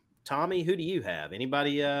 Tommy, who do you have?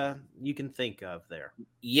 Anybody you can think of there?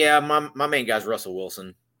 Yeah, my main guy's Russell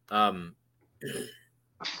Wilson. I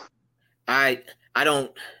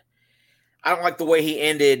don't like the way he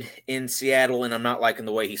ended in Seattle, and I'm not liking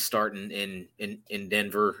the way he's starting in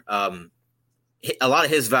Denver. A lot of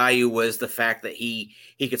his value was the fact that he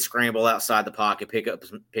could scramble outside the pocket, pick up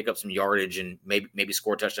some yardage, and maybe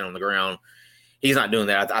score a touchdown on the ground. He's not doing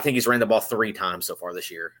that. I think he's ran the ball 3 times so far this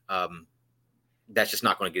year. That's just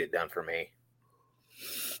not going to get it done for me.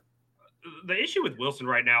 The issue with Wilson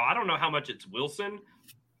right now, I don't know how much it's Wilson.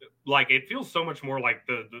 Like, it feels so much more like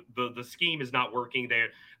the scheme is not working there.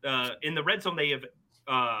 In the red zone, they have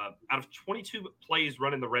out of 22 plays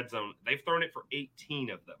run in the red zone, they've thrown it for 18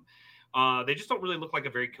 of them. They just don't really look like a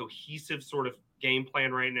very cohesive sort of game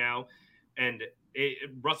plan right now. And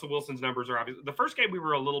Russell Wilson's numbers are obvious. The first game we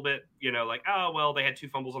were a little bit, like, oh, well, they had 2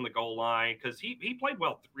 fumbles on the goal line because he played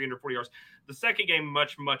well, 340 yards. The second game,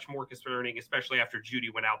 much, much more concerning, especially after Judy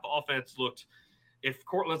went out. The offense looked, if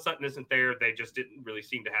Cortland Sutton isn't there, they just didn't really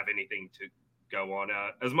seem to have anything to go on.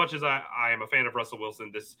 As much as I am a fan of Russell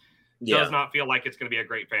Wilson, this does not feel like it's going to be a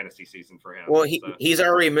great fantasy season for him. Well, he's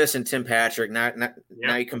already missing Tim Patrick. Now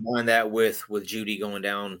you combine that with Judy going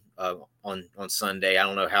down on Sunday. I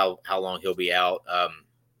don't know how long he'll be out.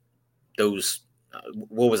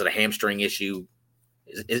 What was it, a hamstring issue?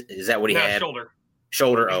 Is that what he had?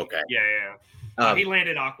 Shoulder. Okay. Yeah. He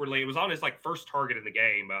landed awkwardly. It was on his first target in the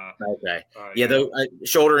game. Okay.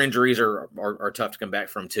 Shoulder injuries are tough to come back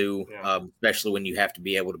from too, especially when you have to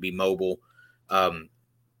be able to be mobile.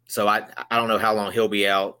 So I don't know how long he'll be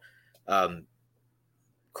out.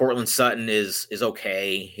 Cortland Sutton is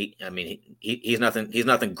okay. He's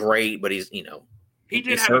nothing great, but he's he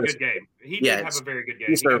did have a good game. He did have a very good game.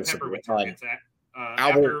 He got peppered with targets.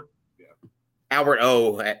 Albert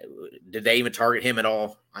O, did they even target him at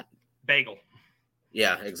all? Bagel.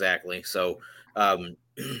 Yeah, exactly. So, my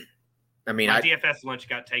DFS lunch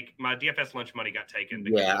money got taken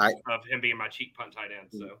because of him being my cheap punt tight end.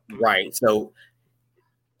 So right. So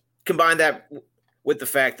combine that with the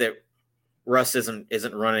fact that Russ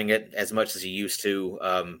isn't running it as much as he used to.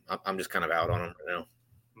 I'm just kind of out on him right now.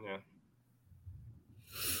 Yeah.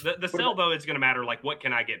 The sell, though, is going to matter. Like, what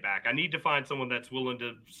can I get back? I need to find someone that's willing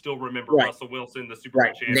to still remember Russell Wilson, the Super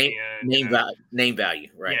Bowl champion. Name value,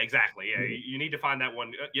 right? Yeah, exactly. Yeah, you need to find that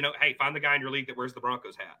one. Hey, find the guy in your league that wears the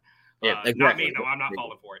Broncos hat. Exactly. Not me, though. I'm not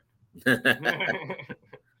falling for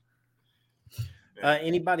it.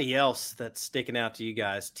 Anybody else that's sticking out to you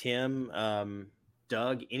guys? Tim,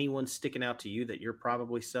 Doug, anyone sticking out to you that you're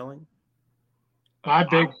probably selling? My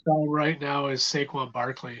big sell right now is Saquon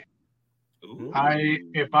Barkley. Ooh.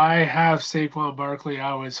 If I have Saquon Barkley,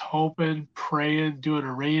 I was hoping, praying, doing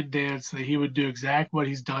a rain dance that he would do exactly what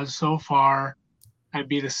he's done so far and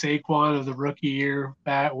be the Saquon of the rookie year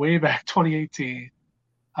way back 2018.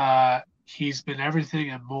 He's been everything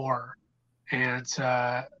and more. And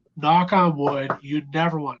knock on wood, you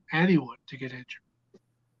never want anyone to get injured.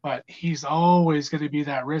 But he's always going to be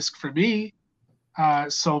that risk for me.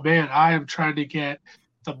 So, man, I am trying to get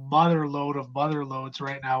the mother load of mother loads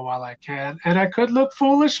right now while I can. And I could look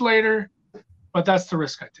foolish later, but that's the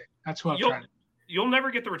risk I take. That's what I'm trying to do. You'll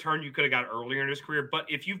never get the return you could have got earlier in his career, but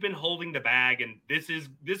if you've been holding the bag and this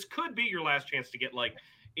could be your last chance to get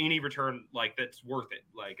any return that's worth it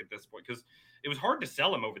at this point, because it was hard to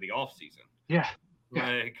sell him over the offseason. Yeah.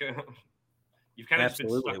 You've kind of just been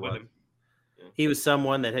stuck with him. He was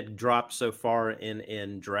someone that had dropped so far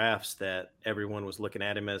in drafts that everyone was looking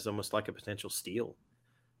at him as almost like a potential steal.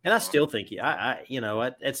 And I still think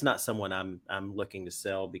it's not someone I'm looking to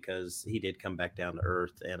sell because he did come back down to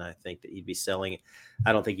earth, and I think that he'd be selling.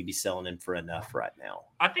 I don't think he'd be selling him for enough right now.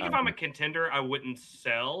 I think if I'm a contender, I wouldn't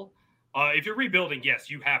sell. If you're rebuilding, yes,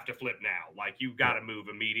 you have to flip now. You've got to move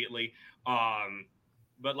immediately.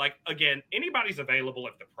 But again, anybody's available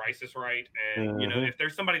if the price is right. And, if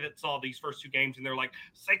there's somebody that saw these first 2 games and they're like,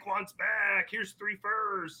 Saquon's back, here's 3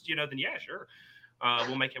 firsts, then yeah, sure.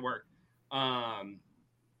 We'll make it work.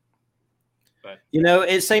 But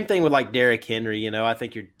it's same thing with Derrick Henry. I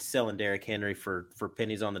think you're selling Derrick Henry for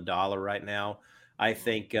pennies on the dollar right now. I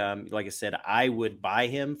think, like I said, I would buy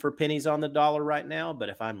him for pennies on the dollar right now. But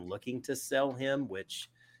if I'm looking to sell him,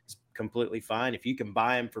 which is completely fine, if you can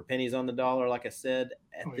buy him for pennies on the dollar, like I said,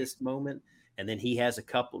 at this moment, and then he has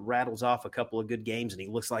rattles off a couple of good games and he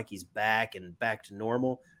looks like he's back to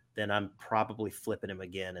normal, then I'm probably flipping him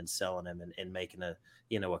again and selling him and making a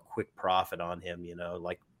quick profit on him,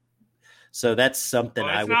 So that's something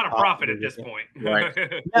Well, it's I would not a profit possibly at this look at. point.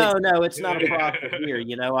 Right. No, it's not a profit here.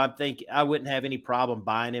 You know, I think I wouldn't have any problem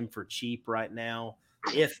buying him for cheap right now,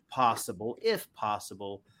 if possible,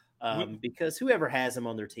 because whoever has him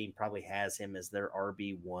on their team probably has him as their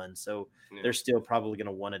RB1. So they're still probably going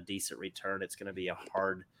to want a decent return. It's going to be a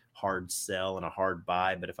hard sell and a hard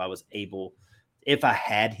buy. But if I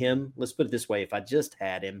had him, let's put it this way, if I just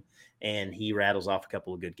had him and he rattles off a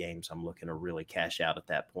couple of good games, I'm looking to really cash out at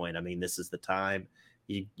that point. I mean, this is the time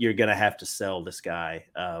you're going to have to sell this guy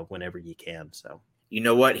whenever you can. So, you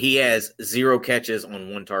know what? He has 0 catches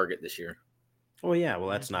on 1 target this year. Oh yeah, well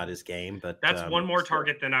that's not his game, but that's one more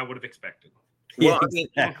target than I would have expected. Well, yeah,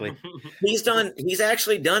 exactly. He's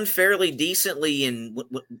actually done fairly decently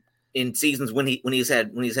in seasons when he's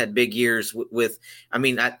had big years with. I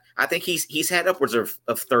mean, I think he's had upwards of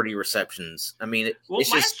 30 receptions. I mean,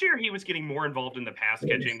 last year he was getting more involved in the pass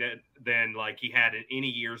catching than like he had in any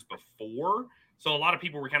years before. So a lot of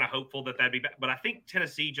people were kind of hopeful that'd be back. But I think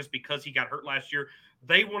Tennessee, just because he got hurt last year,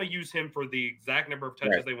 they want to use him for the exact number of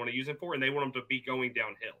touches they want to use him for, and they want him to be going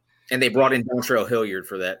downhill. And they brought in Dontrell Hilliard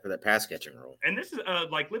for that pass catching role. And this is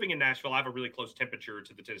like living in Nashville. I have a really close temperature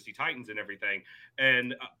to the Tennessee Titans and everything.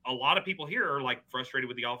 And a lot of people here are like frustrated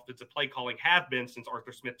with the offensive play calling, have been since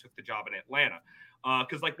Arthur Smith took the job in Atlanta.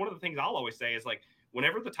 Because like one of the things I'll always say is like,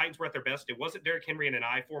 whenever the Titans were at their best, it wasn't Derrick Henry in an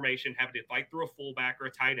I formation having to fight through a fullback or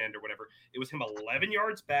a tight end or whatever. It was him 11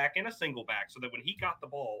 yards back and a single back, so that when he got the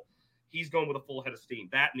ball, he's going with a full head of steam.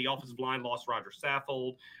 That and the offensive line lost Roger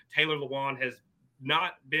Saffold. Taylor Lewan has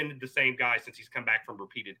not been the same guy since he's come back from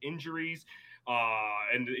repeated injuries.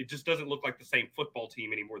 And it just doesn't look like the same football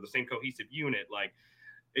team anymore, the same cohesive unit. Like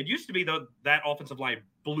it used to be, that offensive line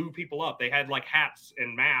blew people up. They had like hats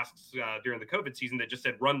and masks during the COVID season that just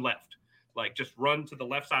said run left. Like just run to the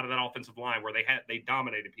left side of that offensive line where they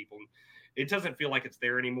dominated people. It doesn't feel like it's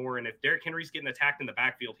there anymore. And if Derrick Henry's getting attacked in the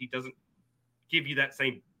backfield, he doesn't give you that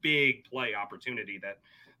same big play opportunity that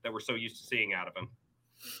we're so used to seeing out of him.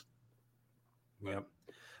 Yep.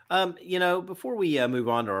 You know, before we move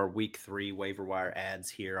on to our week 3 waiver wire ads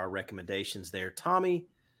here, our recommendations there, Tommy,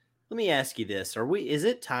 let me ask you this: is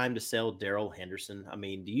it time to sell Darrell Henderson? I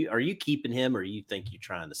mean, are you keeping him, or you think you're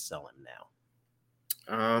trying to sell him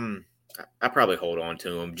now? I probably hold on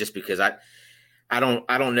to him just because I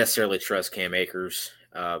don't necessarily trust Cam Akers.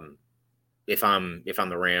 If I'm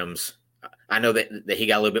the Rams, I know that he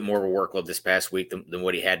got a little bit more of a workload this past week than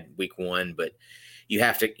what he had week 1, but you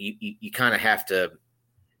kind of have to,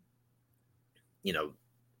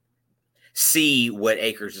 see what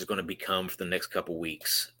Akers is going to become for the next couple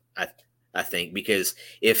weeks. I think, because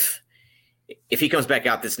if he comes back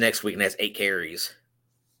out this next week and has 8 carries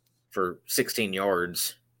for 16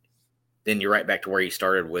 yards, then you're right back to where you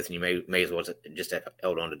started with, and you may as well just have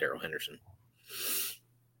held on to Darrell Henderson.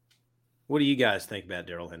 What do you guys think about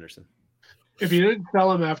Darrell Henderson? If you didn't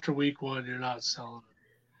sell him after week 1, you're not selling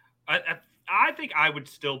him. I think I would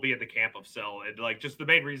still be at the camp of sell. And like, just the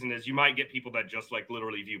main reason is you might get people that just like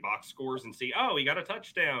literally view box scores and see, oh, he got a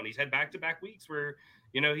touchdown. He's had back-to-back weeks where,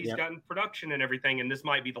 he's gotten production and everything. And this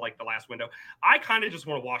might be the last window. I kind of just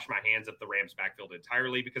want to wash my hands of the Rams backfield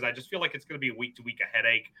entirely, because I just feel like it's going to be a week-to-week a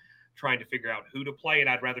headache trying to figure out who to play. And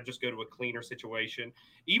I'd rather just go to a cleaner situation,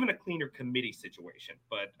 even a cleaner committee situation.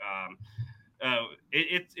 But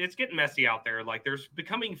it's getting messy out there. Like there's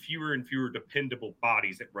becoming fewer and fewer dependable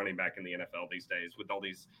bodies at running back in the NFL these days with all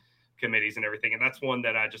these committees and everything. And that's one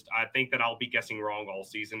that I think that I'll be guessing wrong all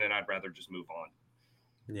season, and I'd rather just move on.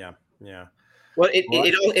 Yeah. Well,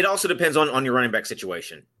 it also depends on your running back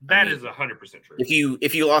situation. That is 100% true.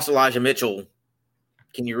 If you lost Elijah Mitchell,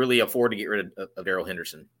 can you really afford to get rid of Darrell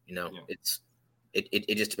Henderson?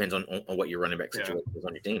 It just depends on what your running back situation is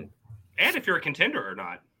on your team, and if you're a contender or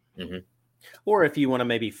not. Mm-hmm. Or if you want to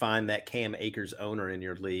maybe find that Cam Akers owner in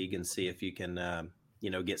your league and see if you can,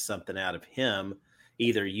 get something out of him.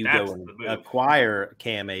 Either you go and acquire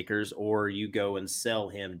Cam Akers, or you go and sell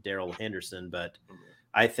him Darrell Henderson. But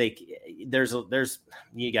I think there's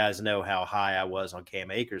you guys know how high I was on Cam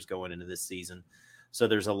Akers going into this season. So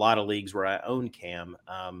there's a lot of leagues where I own Cam.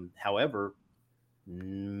 However,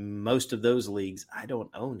 most of those leagues, I don't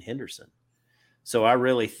own Henderson. So I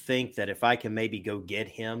really think that if I can maybe go get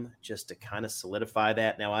him just to kind of solidify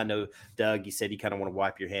that. Now, I know, Doug, you said you kind of want to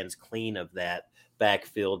wipe your hands clean of that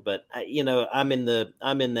backfield, but I'm in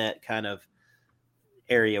that kind of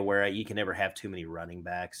area where you can never have too many running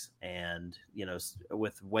backs. And,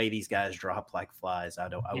 with the way these guys drop like flies, I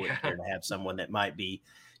wouldn't care to have someone that might be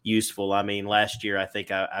useful. I mean, last year, I think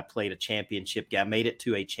I played a championship game. I made it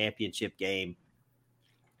to a championship game,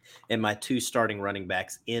 and my 2 starting running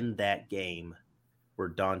backs in that game were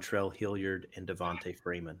Dontrell Hilliard and Devontae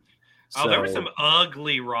Freeman. Oh, there were some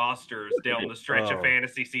ugly rosters down the stretch of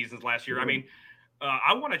fantasy seasons last year. I mean,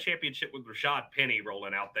 I won a championship with Rashad Penny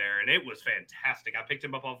rolling out there, and it was fantastic. I picked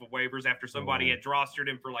him up off of waivers after somebody had rostered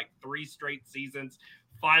him for like 3 straight seasons.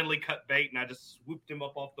 Finally cut bait, and I just swooped him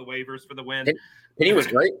up off the waivers for the win. Penny was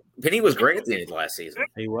great. Penny was great at the end of last season.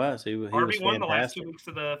 He was. He RB was won fantastic. the last 2 weeks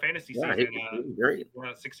of the fantasy season. He was great.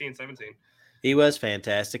 16, 17. He was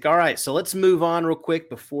fantastic. All right, so let's move on real quick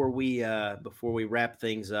before we wrap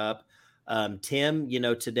things up. Tim,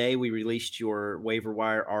 today we released your waiver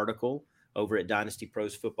wire article over at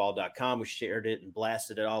dynastyprosfootball.com. We shared it and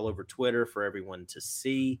blasted it all over Twitter for everyone to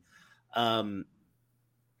see.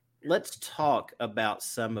 Let's talk about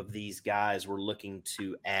some of these guys we're looking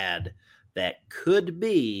to add that could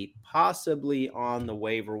be possibly on the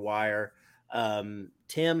waiver wire.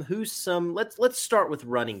 Tim, let's start with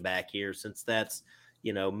running back here, since that's,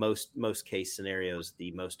 most case scenarios,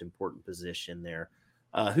 the most important position there.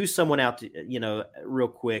 Who's someone out to, real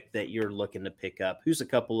quick that you're looking to pick up? Who's a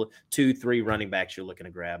couple of 2-3 running backs you're looking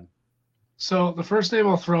to grab? So the first name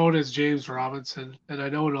I'll throw out is James Robinson, and I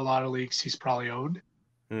know in a lot of leagues he's probably owned.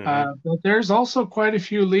 But there's also quite a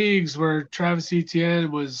few leagues where Travis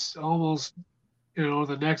Etienne was almost,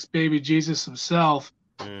 the next baby Jesus himself.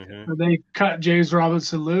 And they cut James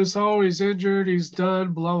Robinson loose. Oh, he's injured. He's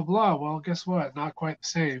done. Blah, blah, blah. Well, guess what? Not quite the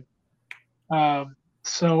same.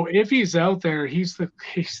 So if he's out there, he's the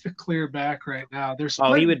clear back right now.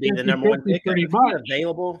 He would be the number one pickup. Pretty if much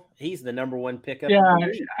available. He's the number one pickup. Yeah,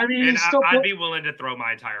 I mean, I'd be willing to throw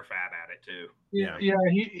my entire fab at it too. Yeah.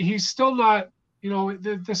 He's still not.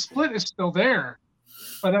 The split is still there.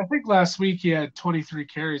 But I think last week he had 23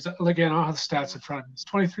 carries. Again, I don't have the stats in front of me. It's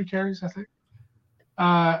 23 carries, I think.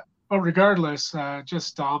 But regardless,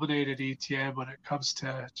 just dominated ETN when it comes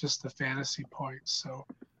to just the fantasy points. So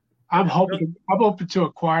I'm open to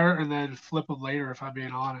acquire and then flip them later, if I'm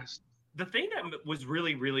being honest. The thing that was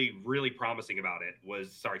really, really, really promising about it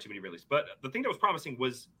was, sorry, too many releases, but the thing that was promising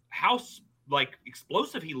was how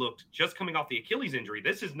explosive he looked just coming off the Achilles injury.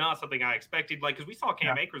 This is not something I expected, because we saw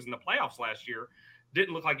Cam Akers in the playoffs last year.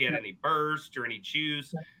 Didn't look like he had any burst or any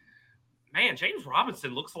juice. Man, James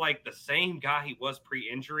Robinson looks like the same guy he was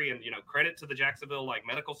pre-injury, and credit to the Jacksonville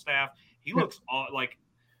medical staff. He looks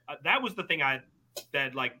that was the thing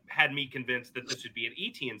that had me convinced that this should be an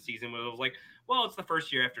ETN season, where it was like, well, it's the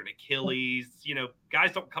first year after an Achilles.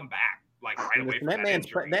 Guys don't come back right away from that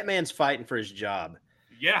injury. That man's fighting for his job.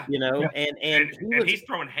 Yeah, and he's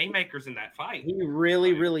throwing haymakers in that fight. He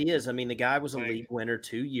really, really is. I mean, the guy was a league winner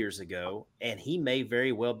 2 years ago, and he may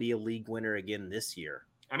very well be a league winner again this year.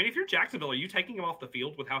 I mean, if you're Jacksonville, are you taking him off the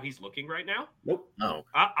field with how he's looking right now? Nope. No.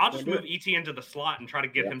 I'll just move ETN to the slot and try to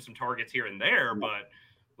get him some targets here and there. But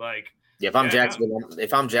if I'm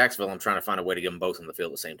Jacksonville, I'm trying to find a way to get them both on the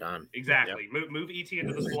field at the same time. Exactly. Yep. Move ETN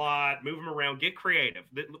to the slot. Move him around. Get creative.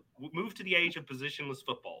 Move to the age of positionless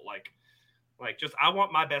football. I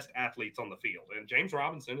want my best athletes on the field, and James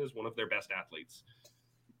Robinson is one of their best athletes.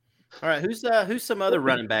 All right, who's some other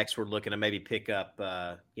running backs we're looking to maybe pick up,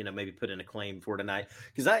 maybe put in a claim for tonight?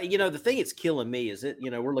 Because the thing that's killing me is that,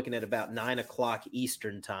 we're looking at about 9:00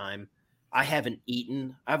 Eastern time. I haven't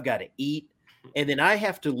eaten. I've got to eat. And then I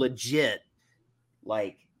have to legit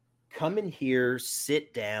come in here,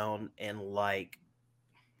 sit down and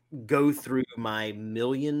go through my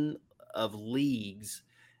million of leagues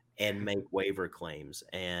and make waiver claims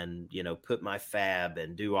and, put my fab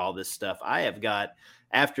and do all this stuff.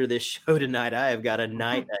 After this show tonight, I have got a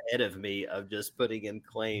night ahead of me of just putting in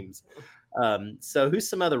claims. So who's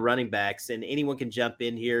some other running backs? And anyone can jump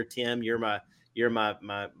in here. Tim, you're my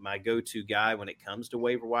go-to guy when it comes to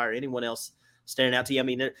waiver wire. Anyone else standing out to you? I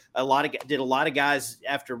mean, did a lot of guys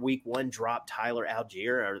after week 1 drop Tyler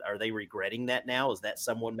Algier? Are they regretting that now? Is that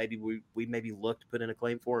someone maybe we maybe look to put in a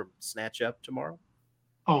claim for or snatch up tomorrow?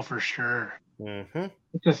 Oh, for sure. Mm-hmm.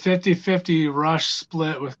 It's a 50-50 rush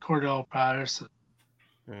split with Cordell Patterson.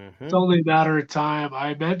 Mm-hmm. It's only a matter of time.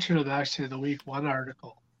 I mentioned him actually in the week 1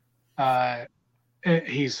 article.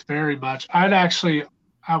 He's very much. I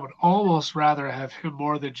would almost rather have him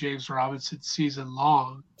more than James Robinson season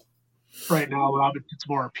long. Right now, Robinson's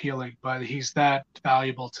more appealing, but he's that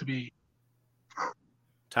valuable to me.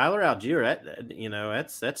 Tyler Algier,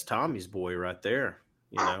 that's Tommy's boy right there.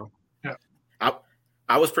 Yeah.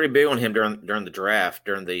 I was pretty big on him during the draft,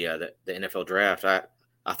 during the NFL draft. I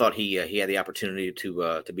thought he had the opportunity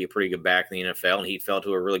to be a pretty good back in the NFL, and he fell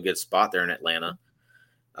to a really good spot there in Atlanta.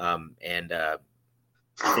 I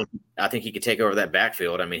think he could take over that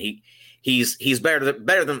backfield. I mean, he's better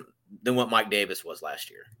than what Mike Davis was last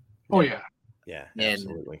year. Oh yeah,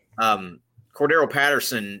 absolutely. And Cordero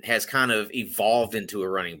Patterson has kind of evolved into a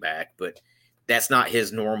running back, but that's not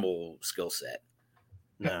his normal skill set.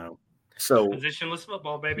 No. So positionless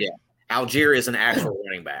football, baby. Yeah. Algier is an actual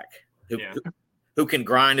running back who can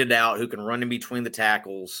grind it out, who can run in between the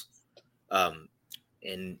tackles.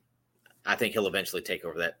 And I think he'll eventually take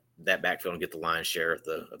over that backfield and get the lion's share of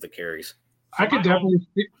the carries. I could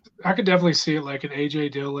definitely see it like an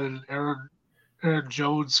AJ Dillon, Aaron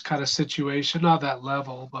Jones kind of situation, not that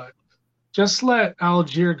level, but just let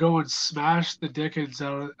Algier go and smash the Dickens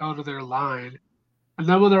out of their line, and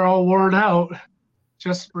then when they're all worn out,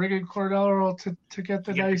 just bring in Cordero to get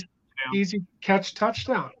the nice easy catch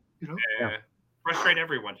touchdown. Yeah. Frustrate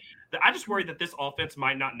everyone. I just worry that this offense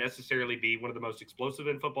might not necessarily be one of the most explosive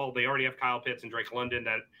in football. They already have Kyle Pitts and Drake London.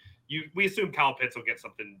 We assume Kyle Pitts will get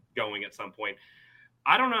something going at some point.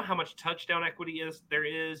 I don't know how much touchdown equity there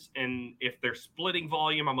is, and if they're splitting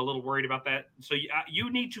volume, I'm a little worried about that. So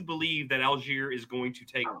you need to believe that Algier is going to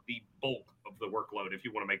take the bulk of the workload if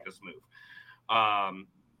you want to make this move.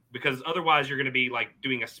 Because otherwise you're going to be like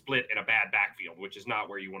doing a split in a bad backfield, which is not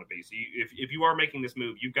where you want to be. So if you are making this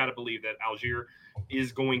move, you've got to believe that Algier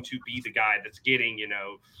is going to be the guy that's getting,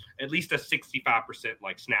 at least a 65%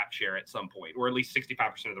 like snap share at some point, or at least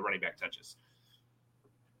 65% of the running back touches.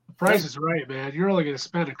 The price is right, man. You're only going to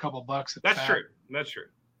spend a couple bucks. That's true. That's true.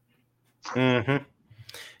 Mm-hmm.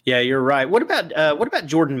 Yeah, you're right. What about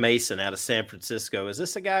Jordan Mason out of San Francisco? Is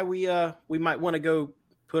this a guy we might want to go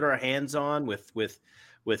put our hands on with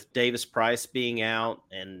Davis Price being out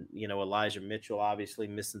and, Elijah Mitchell obviously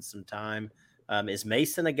missing some time? Is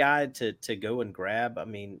Mason a guy to go and grab? I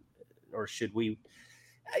mean, or should we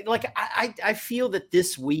I feel that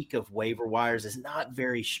this week of waiver wires is not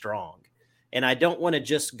very strong. And I don't want to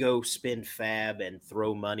just go spend fab and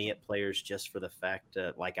throw money at players just for the fact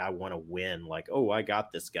I want to win. Like, oh, I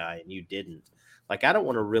got this guy and you didn't. Like, I don't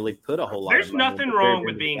want to really put a whole lot. There's nothing wrong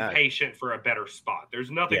with being patient for a better spot.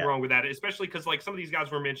 There's nothing wrong with that, especially because some of these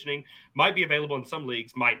guys we're mentioning might be available in some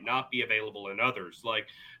leagues, might not be available in others. Like,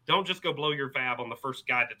 don't just go blow your fab on the first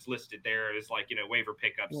guy that's listed there as waiver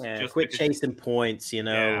pickups. Yeah, just quit chasing points. You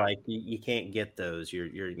can't get those.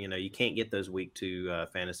 You can't get those week 2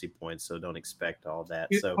 fantasy points. So don't expect all that.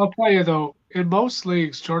 So I'll tell you though, in most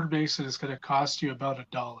leagues, Jordan Mason is going to cost you about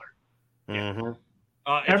 $1. Mm-hmm.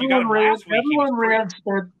 Everyone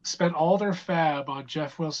spent all their fab on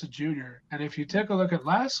Jeff Wilson Jr. And if you take a look at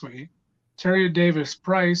last week, Terry Davis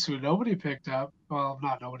Price, who nobody picked up, well,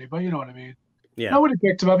 not nobody, but you know what I mean. Yeah. Nobody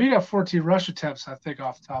picked him up. He got 14 rush attempts, I think,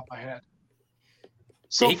 off the top of my head.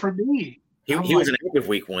 So for me, he was an active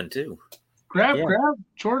week 1 too. Grab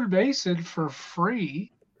Jordan Mason for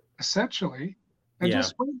free, essentially, and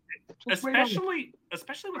just wait.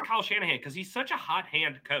 Especially with Kyle Shanahan, because he's such a hot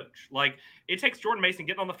hand coach. Like, it takes Jordan Mason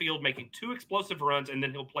getting on the field, making 2 explosive runs, and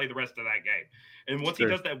then he'll play the rest of that game. And once he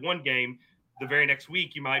does that one game, the very next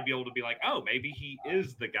week, you might be able to be like, oh, maybe he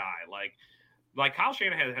is the guy. Like Kyle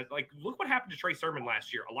Shanahan has, look what happened to Trey Sermon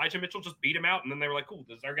last year. Elijah Mitchell just beat him out, and then they were like, cool,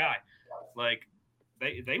 this is our guy. Like,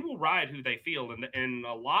 they will ride who they feel. And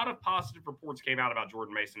a lot of positive reports came out about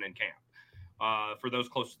Jordan Mason in camp for those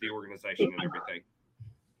close to the organization and everything.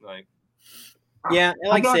 Yeah,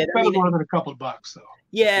 like I said, more than a couple of bucks though.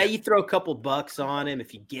 Yeah, you throw a couple bucks on him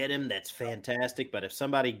if you get him, that's fantastic. But if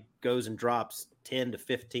somebody goes and drops 10 to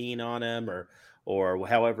 15 on him, or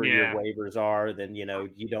however your waivers are, then you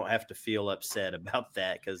don't have to feel upset about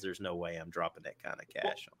that because there's no way I'm dropping that kind of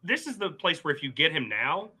cash. This is the place where if you get him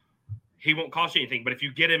now, he won't cost you anything. But if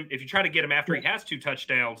you try to get him after he has 2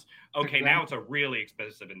 touchdowns, okay, now it's a really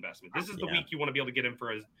expensive investment. This is the week you want to be able to get him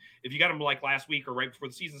if you got him like last week or right before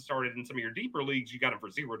the season started in some of your deeper leagues, you got him for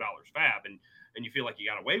 $0 fab and you feel like you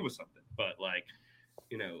got away with something. But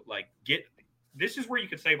this is where you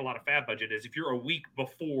could save a lot of fab budget is if you're a week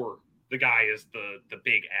before the guy is the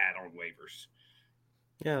big ad on waivers.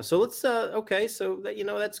 Yeah. So let's, okay. So that,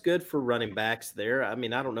 that's good for running backs there. I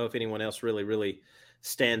mean, I don't know if anyone else really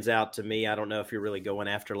stands out to me. I don't know if you're really going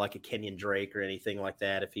after like a Kenyon Drake or anything like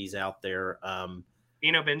that. If he's out there,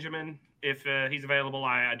 Benjamin, if he's available,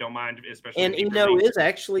 I don't mind, especially. And is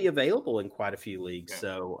actually available in quite a few leagues. Yeah.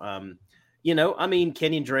 So,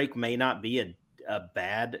 Kenyon Drake may not be a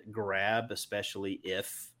bad grab, especially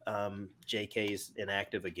if JK is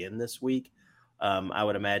inactive again this week. I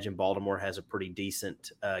would imagine Baltimore has a pretty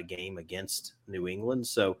decent game against New England.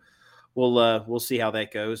 So we'll see how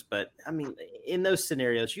that goes. But I mean, in those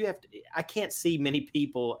scenarios, I can't see many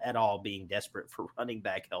people at all being desperate for running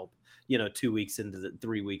back help, 3 weeks into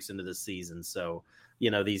the season. So,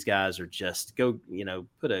 these guys are just put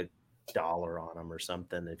 $1 on them or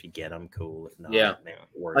something. If you get them, cool. If not,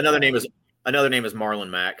 another name is Marlon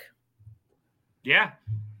Mack. Yeah.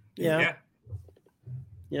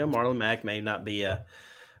 Marlon Mack may not be a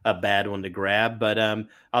a bad one to grab. But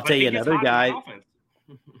I'll tell you another guy.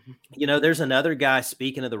 There's another guy,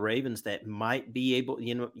 speaking of the Ravens, that might be able,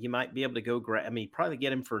 you might be able to go grab. I mean, probably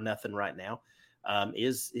get him for nothing right now.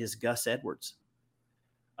 Is Gus Edwards.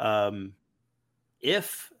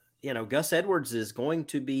 If Gus Edwards is going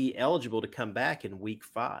to be eligible to come back in week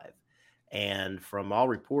 5. And from all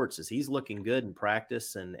reports, is he's looking good in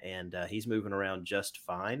practice and he's moving around just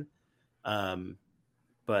fine.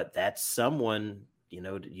 But that's someone,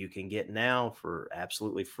 you can get now for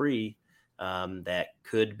absolutely free. That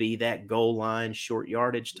could be that goal line, short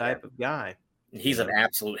yardage type of guy. He's an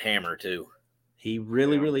absolute hammer too. He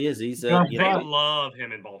really, really is. He's they love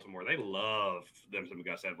him in Baltimore. They love them some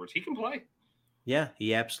Gus Edwards. He can play. Yeah,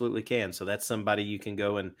 he absolutely can. So that's somebody you can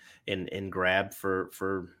go and grab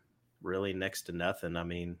for really next to nothing. I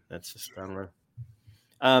mean, that's just I don't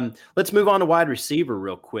know. Let's move on to wide receiver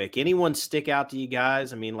real quick. Anyone stick out to you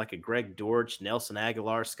guys? I mean, like a Greg Dortch, Nelson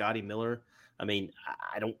Aguilar, Scotty Miller. I mean,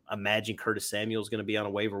 I don't imagine Curtis Samuel is going to be on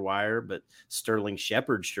a waiver wire, but Sterling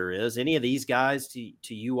Shepard sure is. Any of these guys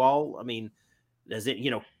to you all? I mean, does it,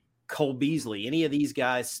 Cole Beasley, any of these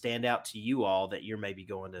guys stand out to you all that you're maybe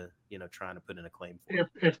going to, trying to put in a claim for?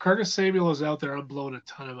 If Curtis Samuel is out there, I'm blowing a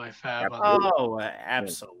ton of my fab. Oh,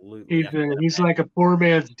 absolutely. He's like a poor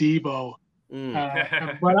man's Debo.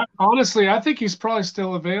 But honestly, I think he's probably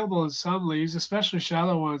still available in some leagues, especially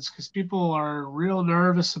shallow ones, because people are real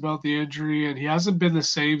nervous about the injury, and he hasn't been the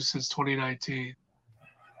same since 2019.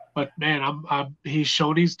 But man, he's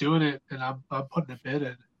shown he's doing it, and I'm putting a bid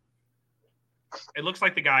in. It looks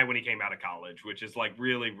like the guy when he came out of college, which is like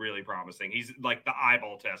really, really promising. He's like the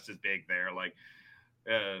eyeball test is big there, like,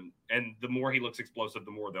 and the more he looks explosive,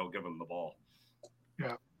 the more they'll give him the ball.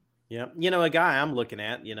 Yeah. Yeah. A guy I'm looking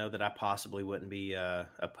at, that I possibly wouldn't be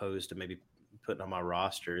opposed to maybe putting on my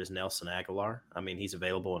roster is Nelson Aguilar. I mean, he's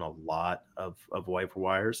available in a lot of waiver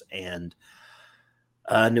wires, and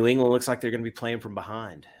New England looks like they're going to be playing from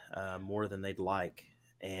behind more than they'd like,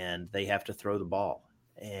 and they have to throw the ball.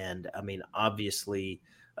 And I mean, obviously,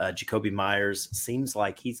 Jacoby Myers seems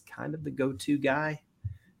like he's kind of the go-to guy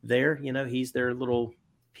there. He's their little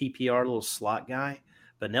PPR, little slot guy.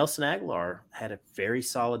 But Nelson Aguilar had a very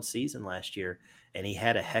solid season last year, and he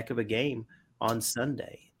had a heck of a game on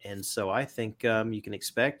Sunday. And so I think you can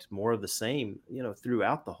expect more of the same,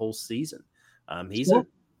 throughout the whole season.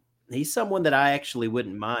 He's someone that I actually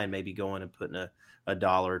wouldn't mind maybe going and putting a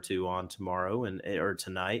dollar or two on tomorrow or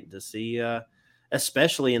tonight to see.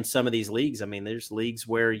 Especially in some of these leagues. I mean, there's leagues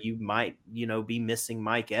where you might, be missing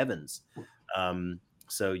Mike Evans.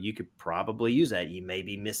 So you could probably use that. You may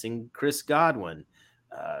be missing Chris Godwin.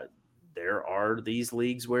 There are these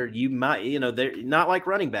leagues where you might, they're not like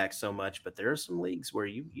running back so much, but there are some leagues where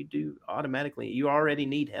you do automatically, you already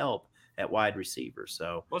need help at wide receiver.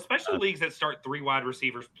 So, well, especially leagues that start 3 wide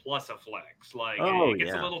receivers plus a flex, like it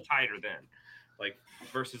gets a little tighter then, like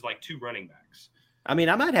versus like 2 running backs. I mean,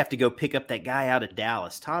 I might have to go pick up that guy out of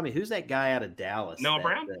Dallas. Tommy, who's that guy out of Dallas? Noah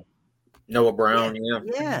Brown? Noah Brown,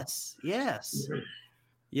 yeah. Yes.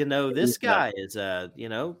 This guy is,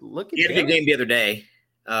 look at he had a good game the other day.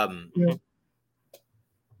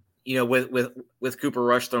 With Cooper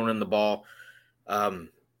Rush throwing in the ball,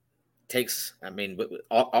 takes, I mean, with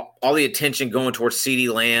all the attention going towards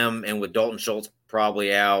CeeDee Lamb and with Dalton Schultz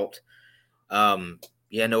probably out.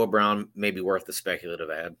 Noah Brown may be worth the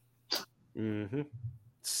speculative ad. Mm-hmm.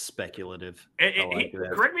 Speculative.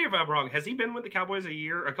 Correct me if I'm wrong. Has he been with the Cowboys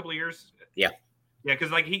a couple of years? Yeah. Yeah,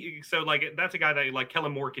 because that's a guy that like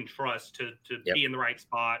Kellen Moore can trust to be in the right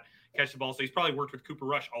spot, catch the ball. So he's probably worked with Cooper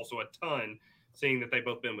Rush also a ton, seeing that they've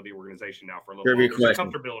both been with the organization now for a little while. There's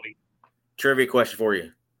comfortability. Trivia question for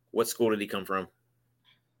you. What school did he come from?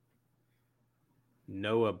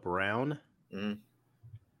 Noah Brown. Mm-hmm.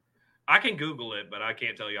 I can Google it, but I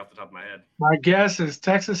can't tell you off the top of my head. My guess is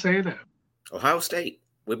Texas A&M. Ohio State.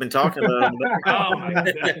 We've been talking about him.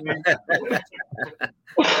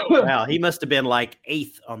 Wow, he must have been like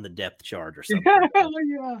 8th on the depth chart or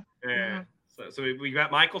something. Yeah. So we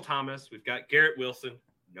got Michael Thomas, we've got Garrett Wilson,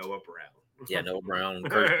 Noah Brown. Yeah, Noah Brown.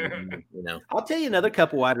 I'll tell you another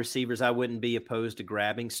couple wide receivers I wouldn't be opposed to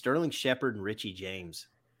grabbing: Sterling Shepard and Richie James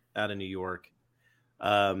out of New York.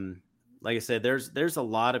 Like I said, there's a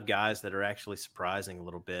lot of guys that are actually surprising a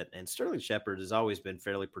little bit, and Sterling Shepard has always been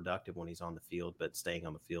fairly productive when he's on the field, but staying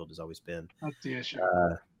on the field has always been that's the issue.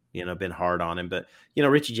 Been hard on him. But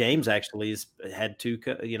Richie James actually has had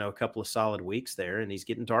a couple of solid weeks there, and he's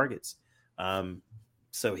getting targets.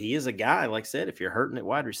 So he is a guy, like I said, if you're hurting at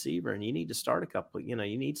wide receiver and you need to start a couple, you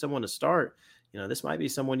need someone to start. This might be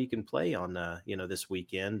someone you can play on, this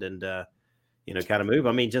weekend, and kind of move.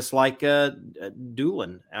 I mean, just like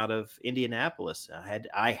Doolin out of Indianapolis,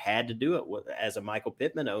 I had to do it as a Michael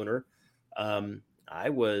Pittman owner. I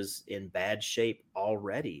was in bad shape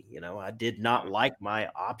already. I did not like my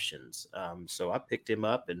options. So I picked him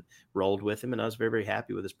up and rolled with him, and I was very, very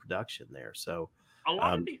happy with his production there. So a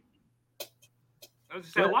lot of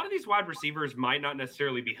these wide receivers might not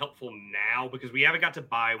necessarily be helpful now because we haven't got to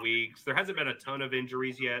bye weeks. There hasn't been a ton of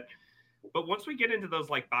injuries yet. But once we get into those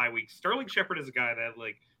bye weeks, Sterling Shepard is a guy that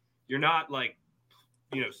you're not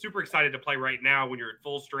super excited to play right now when you're at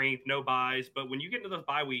full strength, no buys. But when you get into those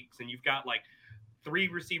bye weeks and you've got 3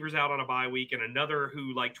 receivers out on a bye week and another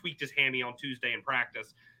who tweaked his hammy on Tuesday in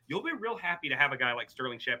practice, you'll be real happy to have a guy like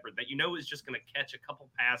Sterling Shepard that is just going to catch a couple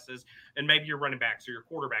passes, and maybe your running backs or your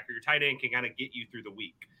quarterback or your tight end can kind of get you through the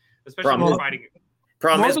week, especially when you're fighting.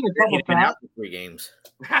 Problem is, he's been out for 3 games.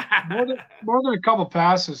 more than a couple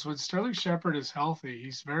passes. When Sterling Shepard is healthy,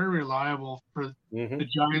 he's very reliable for the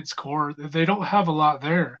Giants' core. They don't have a lot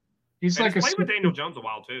there. He's played with Daniel Jones a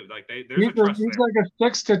while too. He's like a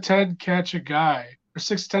 6 to 10 catch a guy or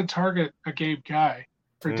 6 to 10 target a game guy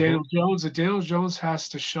for Daniel Jones. And Daniel Jones has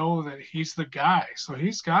to show that he's the guy, so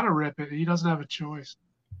he's got to rip it. He doesn't have a choice.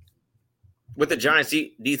 With the Giants, do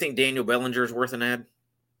you think Daniel Bellinger is worth an ad?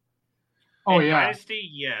 Oh, in yeah. Dynasty,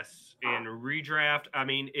 yes. In redraft,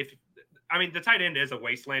 the tight end is a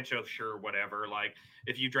wasteland, so sure, whatever.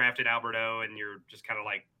 If you drafted Alberto and you're just kind of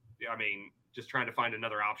just trying to find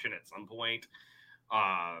another option at some point.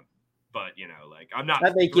 But I'm not.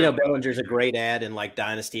 I think Bellinger's a great ad in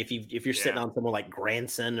Dynasty. If you're sitting on someone like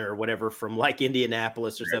Granson or whatever from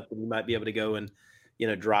Indianapolis or something, you might be able to go and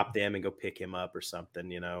drop them and go pick him up or something.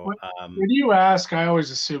 When you ask, I always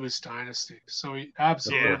assume it's Dynasty. So he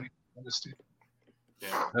absolutely Dynasty.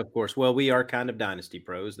 Yeah, of course. Well, we are kind of Dynasty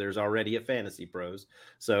pros. There's already a Fantasy pros.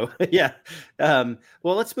 So, yeah. Well,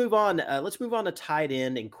 let's move on. Let's move on to tight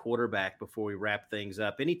end and quarterback before we wrap things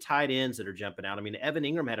up. Any tight ends that are jumping out? Evan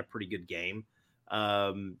Ingram had a pretty good game.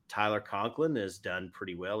 Tyler Conklin has done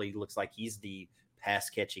pretty well. He looks like he's the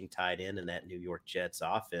pass-catching tight end in that New York Jets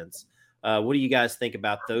offense. What do you guys think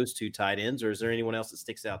about those 2 tight ends, or is there anyone else that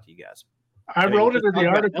sticks out to you guys? I wrote it in the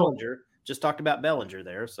article. Just talked about Bellinger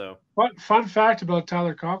there. So, fun fact about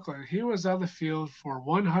Tyler Conklin: he was on the field for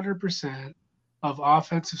 100% of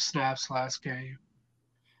offensive snaps last game.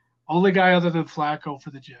 Only guy other than Flacco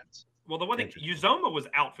for the Jets. Well, the one thing, Uzoma was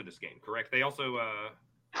out for this game, correct? They also.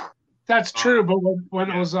 That's true, but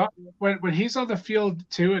when he's on the field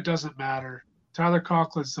too, it doesn't matter. Tyler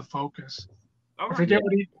Conklin's the focus. I forget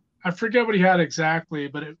what he had exactly,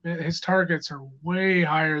 but his targets are way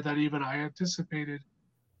higher than even I anticipated.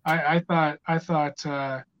 I thought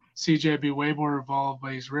CJ would be way more involved,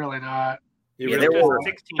 but he's really not.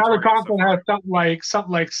 Tyler Conklin had something like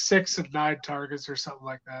 6 and 9 targets or something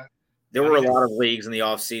like that. There were a lot of leagues in the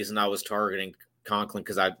offseason I was targeting Conklin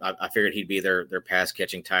because I figured he'd be their pass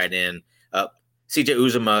catching tight end. CJ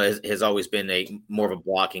Uzomah has always been more of a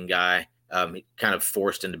blocking guy. He kind of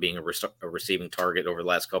forced into being a receiving target over the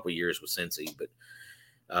last couple of years with Cincy, but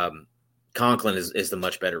Conklin is the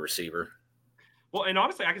much better receiver. Well, and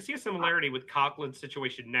honestly, I can see a similarity with Conklin's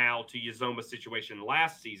situation now to Uzoma's situation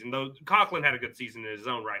last season, though Conklin had a good season in his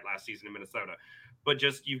own right last season in Minnesota. But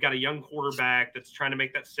just you've got a young quarterback that's trying to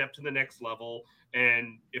make that step to the next level.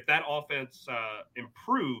 And if that offense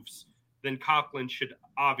improves, then Conklin should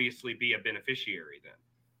obviously be a beneficiary then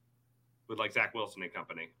with Zach Wilson and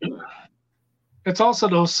company. It's also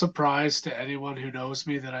no surprise to anyone who knows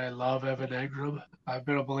me that I love Evan Ingram. I've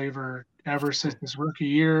been a believer ever since his rookie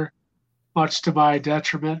year, much to my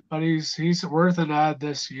detriment, but he's worth an ad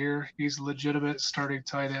this year. He's a legitimate starting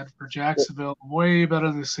tight end for Jacksonville, way better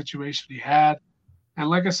than the situation he had. And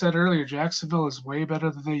like I said earlier, Jacksonville is way better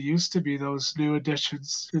than they used to be, those new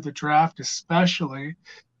additions through the draft especially,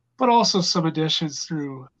 but also some additions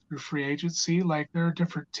through free agency. They're a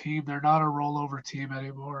different team. They're not a rollover team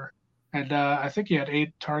anymore. And I think he had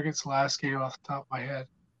 8 targets last game off the top of my head.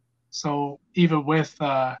 So even with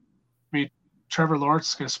Trevor Lawrence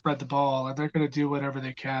is going to spread the ball, and they're going to do whatever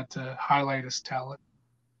they can to highlight his talent.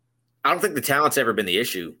 I don't think the talent's ever been the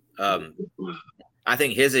issue. I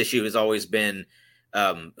think his issue has always been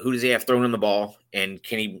who does he have throwing him the ball, and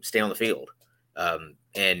can he stay on the field?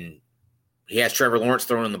 And he has Trevor Lawrence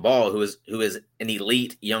throwing him the ball, who is an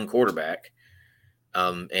elite young quarterback.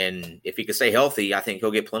 And if he can stay healthy, I think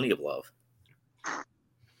he'll get plenty of love.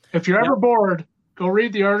 If you're ever bored, go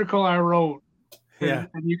read the article I wrote. Yeah,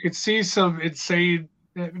 and you could see some insane.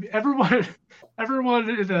 Everyone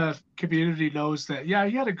in the community knows that. Yeah,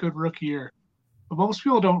 he had a good rookie year, But most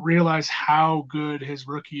people don't realize how good his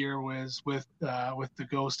rookie year was with the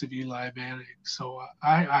ghost of Eli Manning. So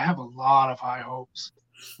I have a lot of high hopes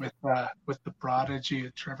with the prodigy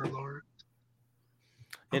of Trevor Lawrence.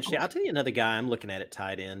 And I'll tell you another guy I'm looking at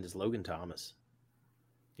tight end is Logan Thomas.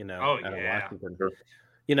 Out of Washington.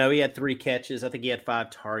 He had 3 catches. I think he had 5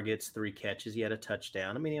 targets, 3 catches. He had a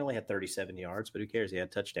touchdown. I mean, he only had 37 yards, but who cares? He had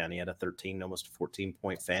a touchdown. He had a 13, almost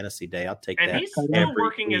 14-point fantasy day. I'll take that. And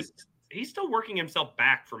he's still working himself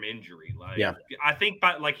back from injury. I think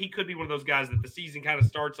he could be one of those guys that the season kind of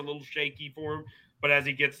starts a little shaky for him, but as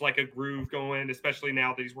he gets like a groove going, especially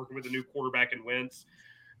now that he's working with a new quarterback in Wentz,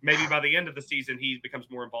 maybe by the end of the season he becomes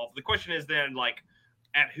more involved. The question is then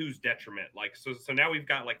at whose detriment? So now we've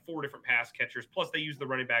got 4 different pass catchers, plus they use the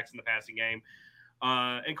running backs in the passing game.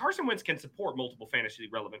 And Carson Wentz can support multiple fantasy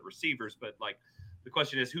relevant receivers, but the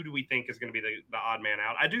question is, who do we think is going to be the odd man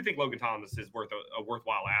out? I do think Logan Thomas is worth a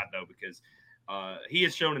worthwhile ad though, because he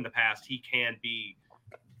has shown in the past he can be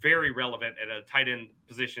very relevant at a tight end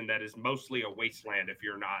position that is mostly a wasteland if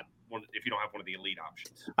you don't have one of the elite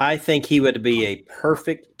options. I think he would be a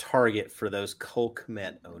perfect target for those Cole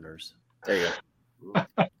Kmet owners. There you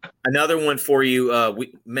go. Another one for you.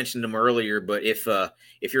 We mentioned him earlier, but if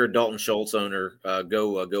you're a Dalton Schultz owner,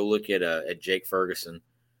 go look at Jake Ferguson.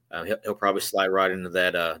 He'll probably slide right into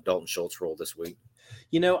that Dalton Schultz role this week.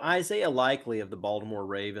 Isaiah Likely of the Baltimore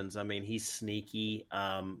Ravens. I mean, he's sneaky.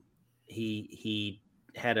 He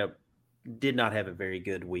did not have a very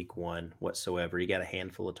good week 1 whatsoever. He got a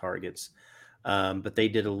handful of targets, but they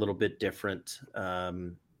did a little bit different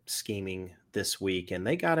scheming this week, and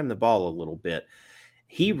they got him the ball a little bit.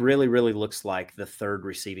 He really, really looks like the 3rd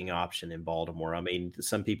receiving option in Baltimore. I mean,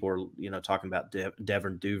 some people are, talking about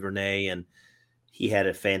Devin Duvernay, and he had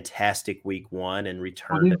a fantastic week 1 and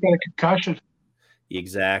returned. He's got a concussion.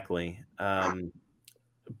 Exactly.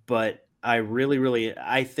 But I really,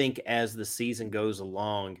 I think as the season goes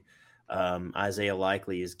along, Isaiah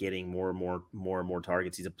Likely is getting more and more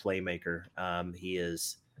targets. He's a playmaker. He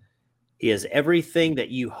is everything that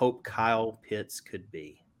you hope Kyle Pitts could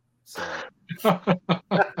be. So.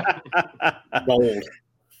 Bold.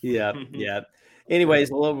 Yeah.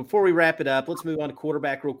 Anyways, well, before we wrap it up, let's move on to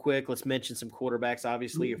quarterback real quick. Let's mention some quarterbacks.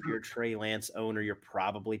 Obviously, if you're a Trey Lance owner, you're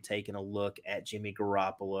probably taking a look at Jimmy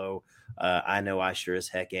Garoppolo. I know I sure as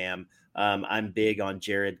heck am. I'm big on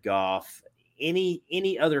Jared Goff.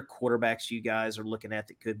 Any other quarterbacks you guys are looking at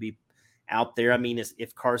that could be out there? I mean,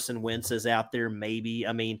 if Carson Wentz is out there, maybe.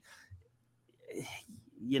 I mean,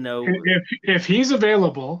 if he's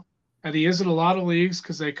available, and he is in a lot of leagues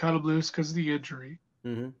because they cut him loose because of the injury.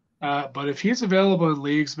 Mm-hmm. But if he's available in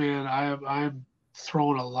leagues, man, I'm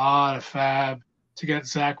throwing a lot of fab to get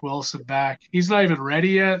Zach Wilson back. He's not even ready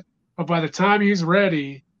yet, but by the time he's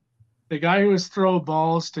ready, the guy who was throwing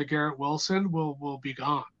balls to Garrett Wilson will be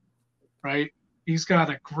gone, right? He's got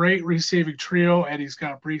a great receiving trio, and he's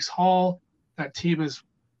got Breece Hall. That team is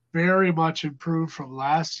very much improved from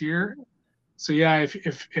last year. So yeah,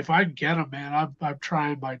 if I can get him, man, I'm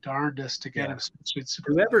trying my darndest to get him.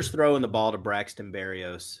 Whoever's throwing the ball to Braxton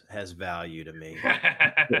Berrios has value to me.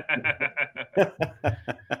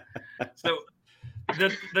 So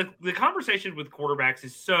the conversation with quarterbacks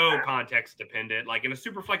is so context dependent. Like in a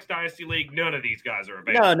Superflex Dynasty League, none of these guys are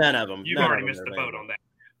available. No, none of them. You've already missed the boat on that.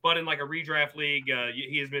 But in like a redraft league,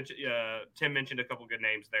 he has mentioned. Tim mentioned a couple good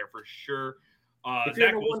names there for sure. If you're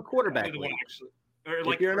in a one quarterback league.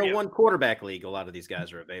 If you're in a one quarterback league, a lot of these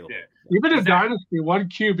guys are available. Yeah. Even in Dynasty, one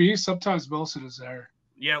QB, sometimes Wilson is there.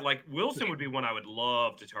 Yeah, like Wilson would be one I would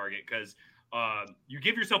love to target because you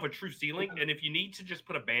give yourself a true ceiling, and if you need to just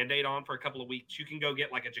put a Band-Aid on for a couple of weeks, you can go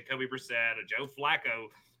get like a Jacoby Brissett, a Joe Flacco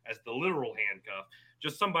as the literal handcuff.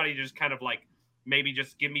 Just somebody just kind of like maybe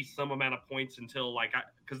just give me some amount of points until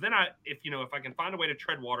because then if I can find a way to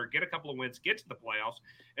tread water, get a couple of wins, get to the playoffs,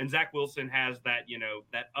 and Zach Wilson has that,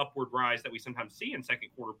 that upward rise that we sometimes see in second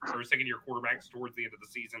year quarterbacks towards the end of the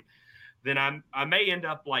season, then I may end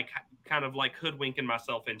up kind of hoodwinking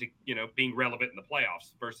myself into, being relevant in the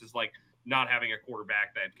playoffs versus not having a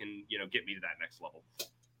quarterback that can, get me to that next level.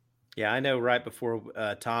 Yeah, I know right before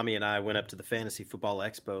Tommy and I went up to the Fantasy Football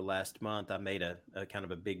Expo last month, I made a kind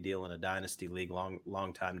of a big deal in a dynasty league,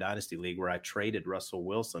 long time dynasty league, where I traded Russell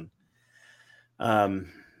Wilson. And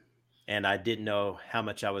I didn't know how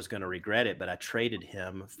much I was going to regret it, but I traded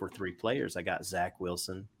him for 3 players. I got Zach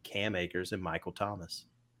Wilson, Cam Akers, and Michael Thomas.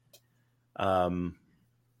 After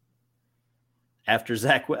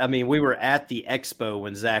we were at the Expo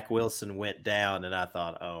when Zach Wilson went down, and I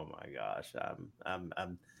thought, oh my gosh,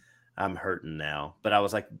 I'm hurting now. But I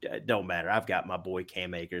was like, don't matter. I've got my boy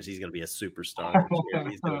Cam Akers. He's going to be a superstar this year.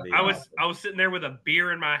 He's going to be I awesome. was sitting there with a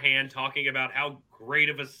beer in my hand talking about how great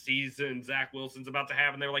of a season Zach Wilson's about to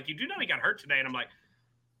have. And they were like, you do know he got hurt today. And I'm like,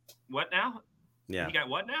 what now? Yeah. He got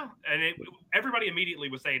what now? And everybody immediately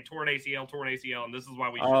was saying torn ACL. And this is why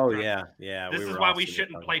we This is why we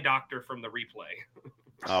shouldn't play doctor from the replay.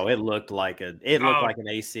 Oh, it looked like an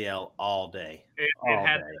ACL all day. It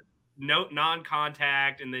had no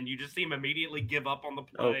non-contact, and then you just see him immediately give up on the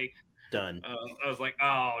play. Done. I was like,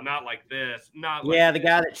 oh, not like this. The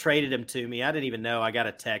guy that traded him to me, I didn't even know. I got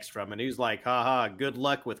a text from him, and he was like, haha, good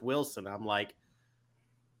luck with Wilson. I'm like,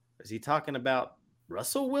 is he talking about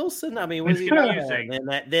Russell Wilson? I mean, what is he talking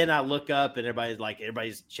about? Then I look up, and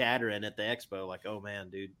everybody's chattering at the expo, like, oh, man,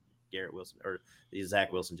 dude, Garrett Wilson or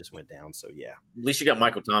Zach Wilson just went down. So, yeah. At least you got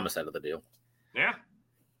Michael Thomas out of the deal. Yeah.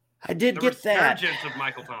 I did get that. The resurgence of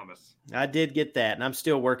Michael Thomas. I did get that, and I'm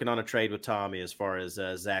still working on a trade with Tommy as far as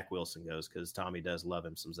Zach Wilson goes, because Tommy does love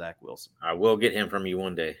him some Zach Wilson. I will get him from you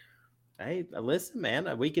one day. Hey, listen,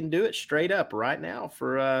 man, we can do it straight up right now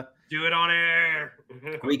for do it on air.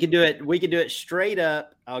 We can do it. We can do it straight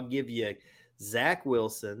up. I'll give you Zach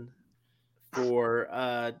Wilson for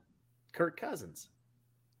Kirk Cousins.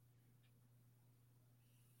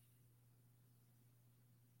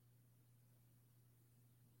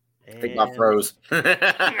 I think I froze.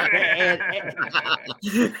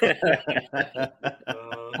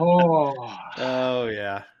 Oh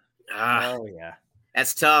yeah. Oh yeah.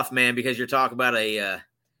 That's tough, man, because you're talking about a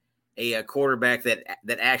quarterback that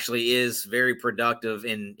actually is very productive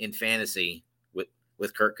in fantasy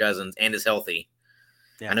with Kirk Cousins and is healthy.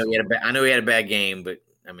 Yeah. I know he had a bad game, but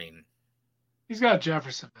I mean, he's got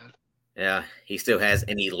Jefferson, man. Yeah, he still has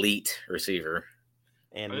an elite receiver.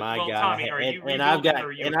 And my God, Tommy, I've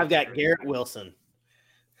got Garrett Wilson.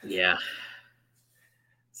 Yeah.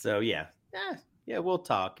 So yeah, we'll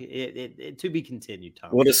talk. It to be continued, Tom.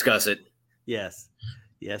 We'll discuss it. Yes,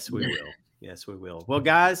 we will. Yes, we will. Well,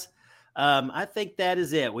 guys, I think that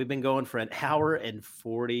is it. We've been going for an hour and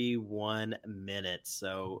 41 minutes.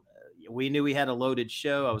 So we knew we had a loaded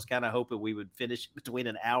show. I was kind of hoping we would finish between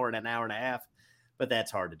an hour and a half. But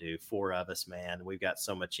that's hard to do. 4 of us, man. We've got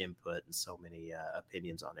so much input and so many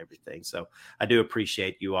opinions on everything. So I do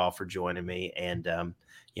appreciate you all for joining me. And,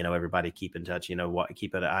 everybody keep in touch.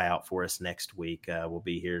 Keep an eye out for us next week. We'll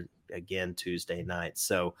be here again Tuesday night.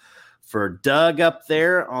 So for Doug up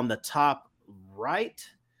there on the top right,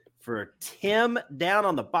 for Tim down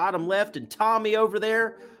on the bottom left, and Tommy over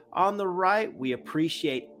there on the right, we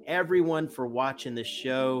appreciate everyone for watching this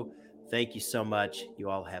show. Thank you so much.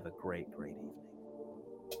 You all have a great evening.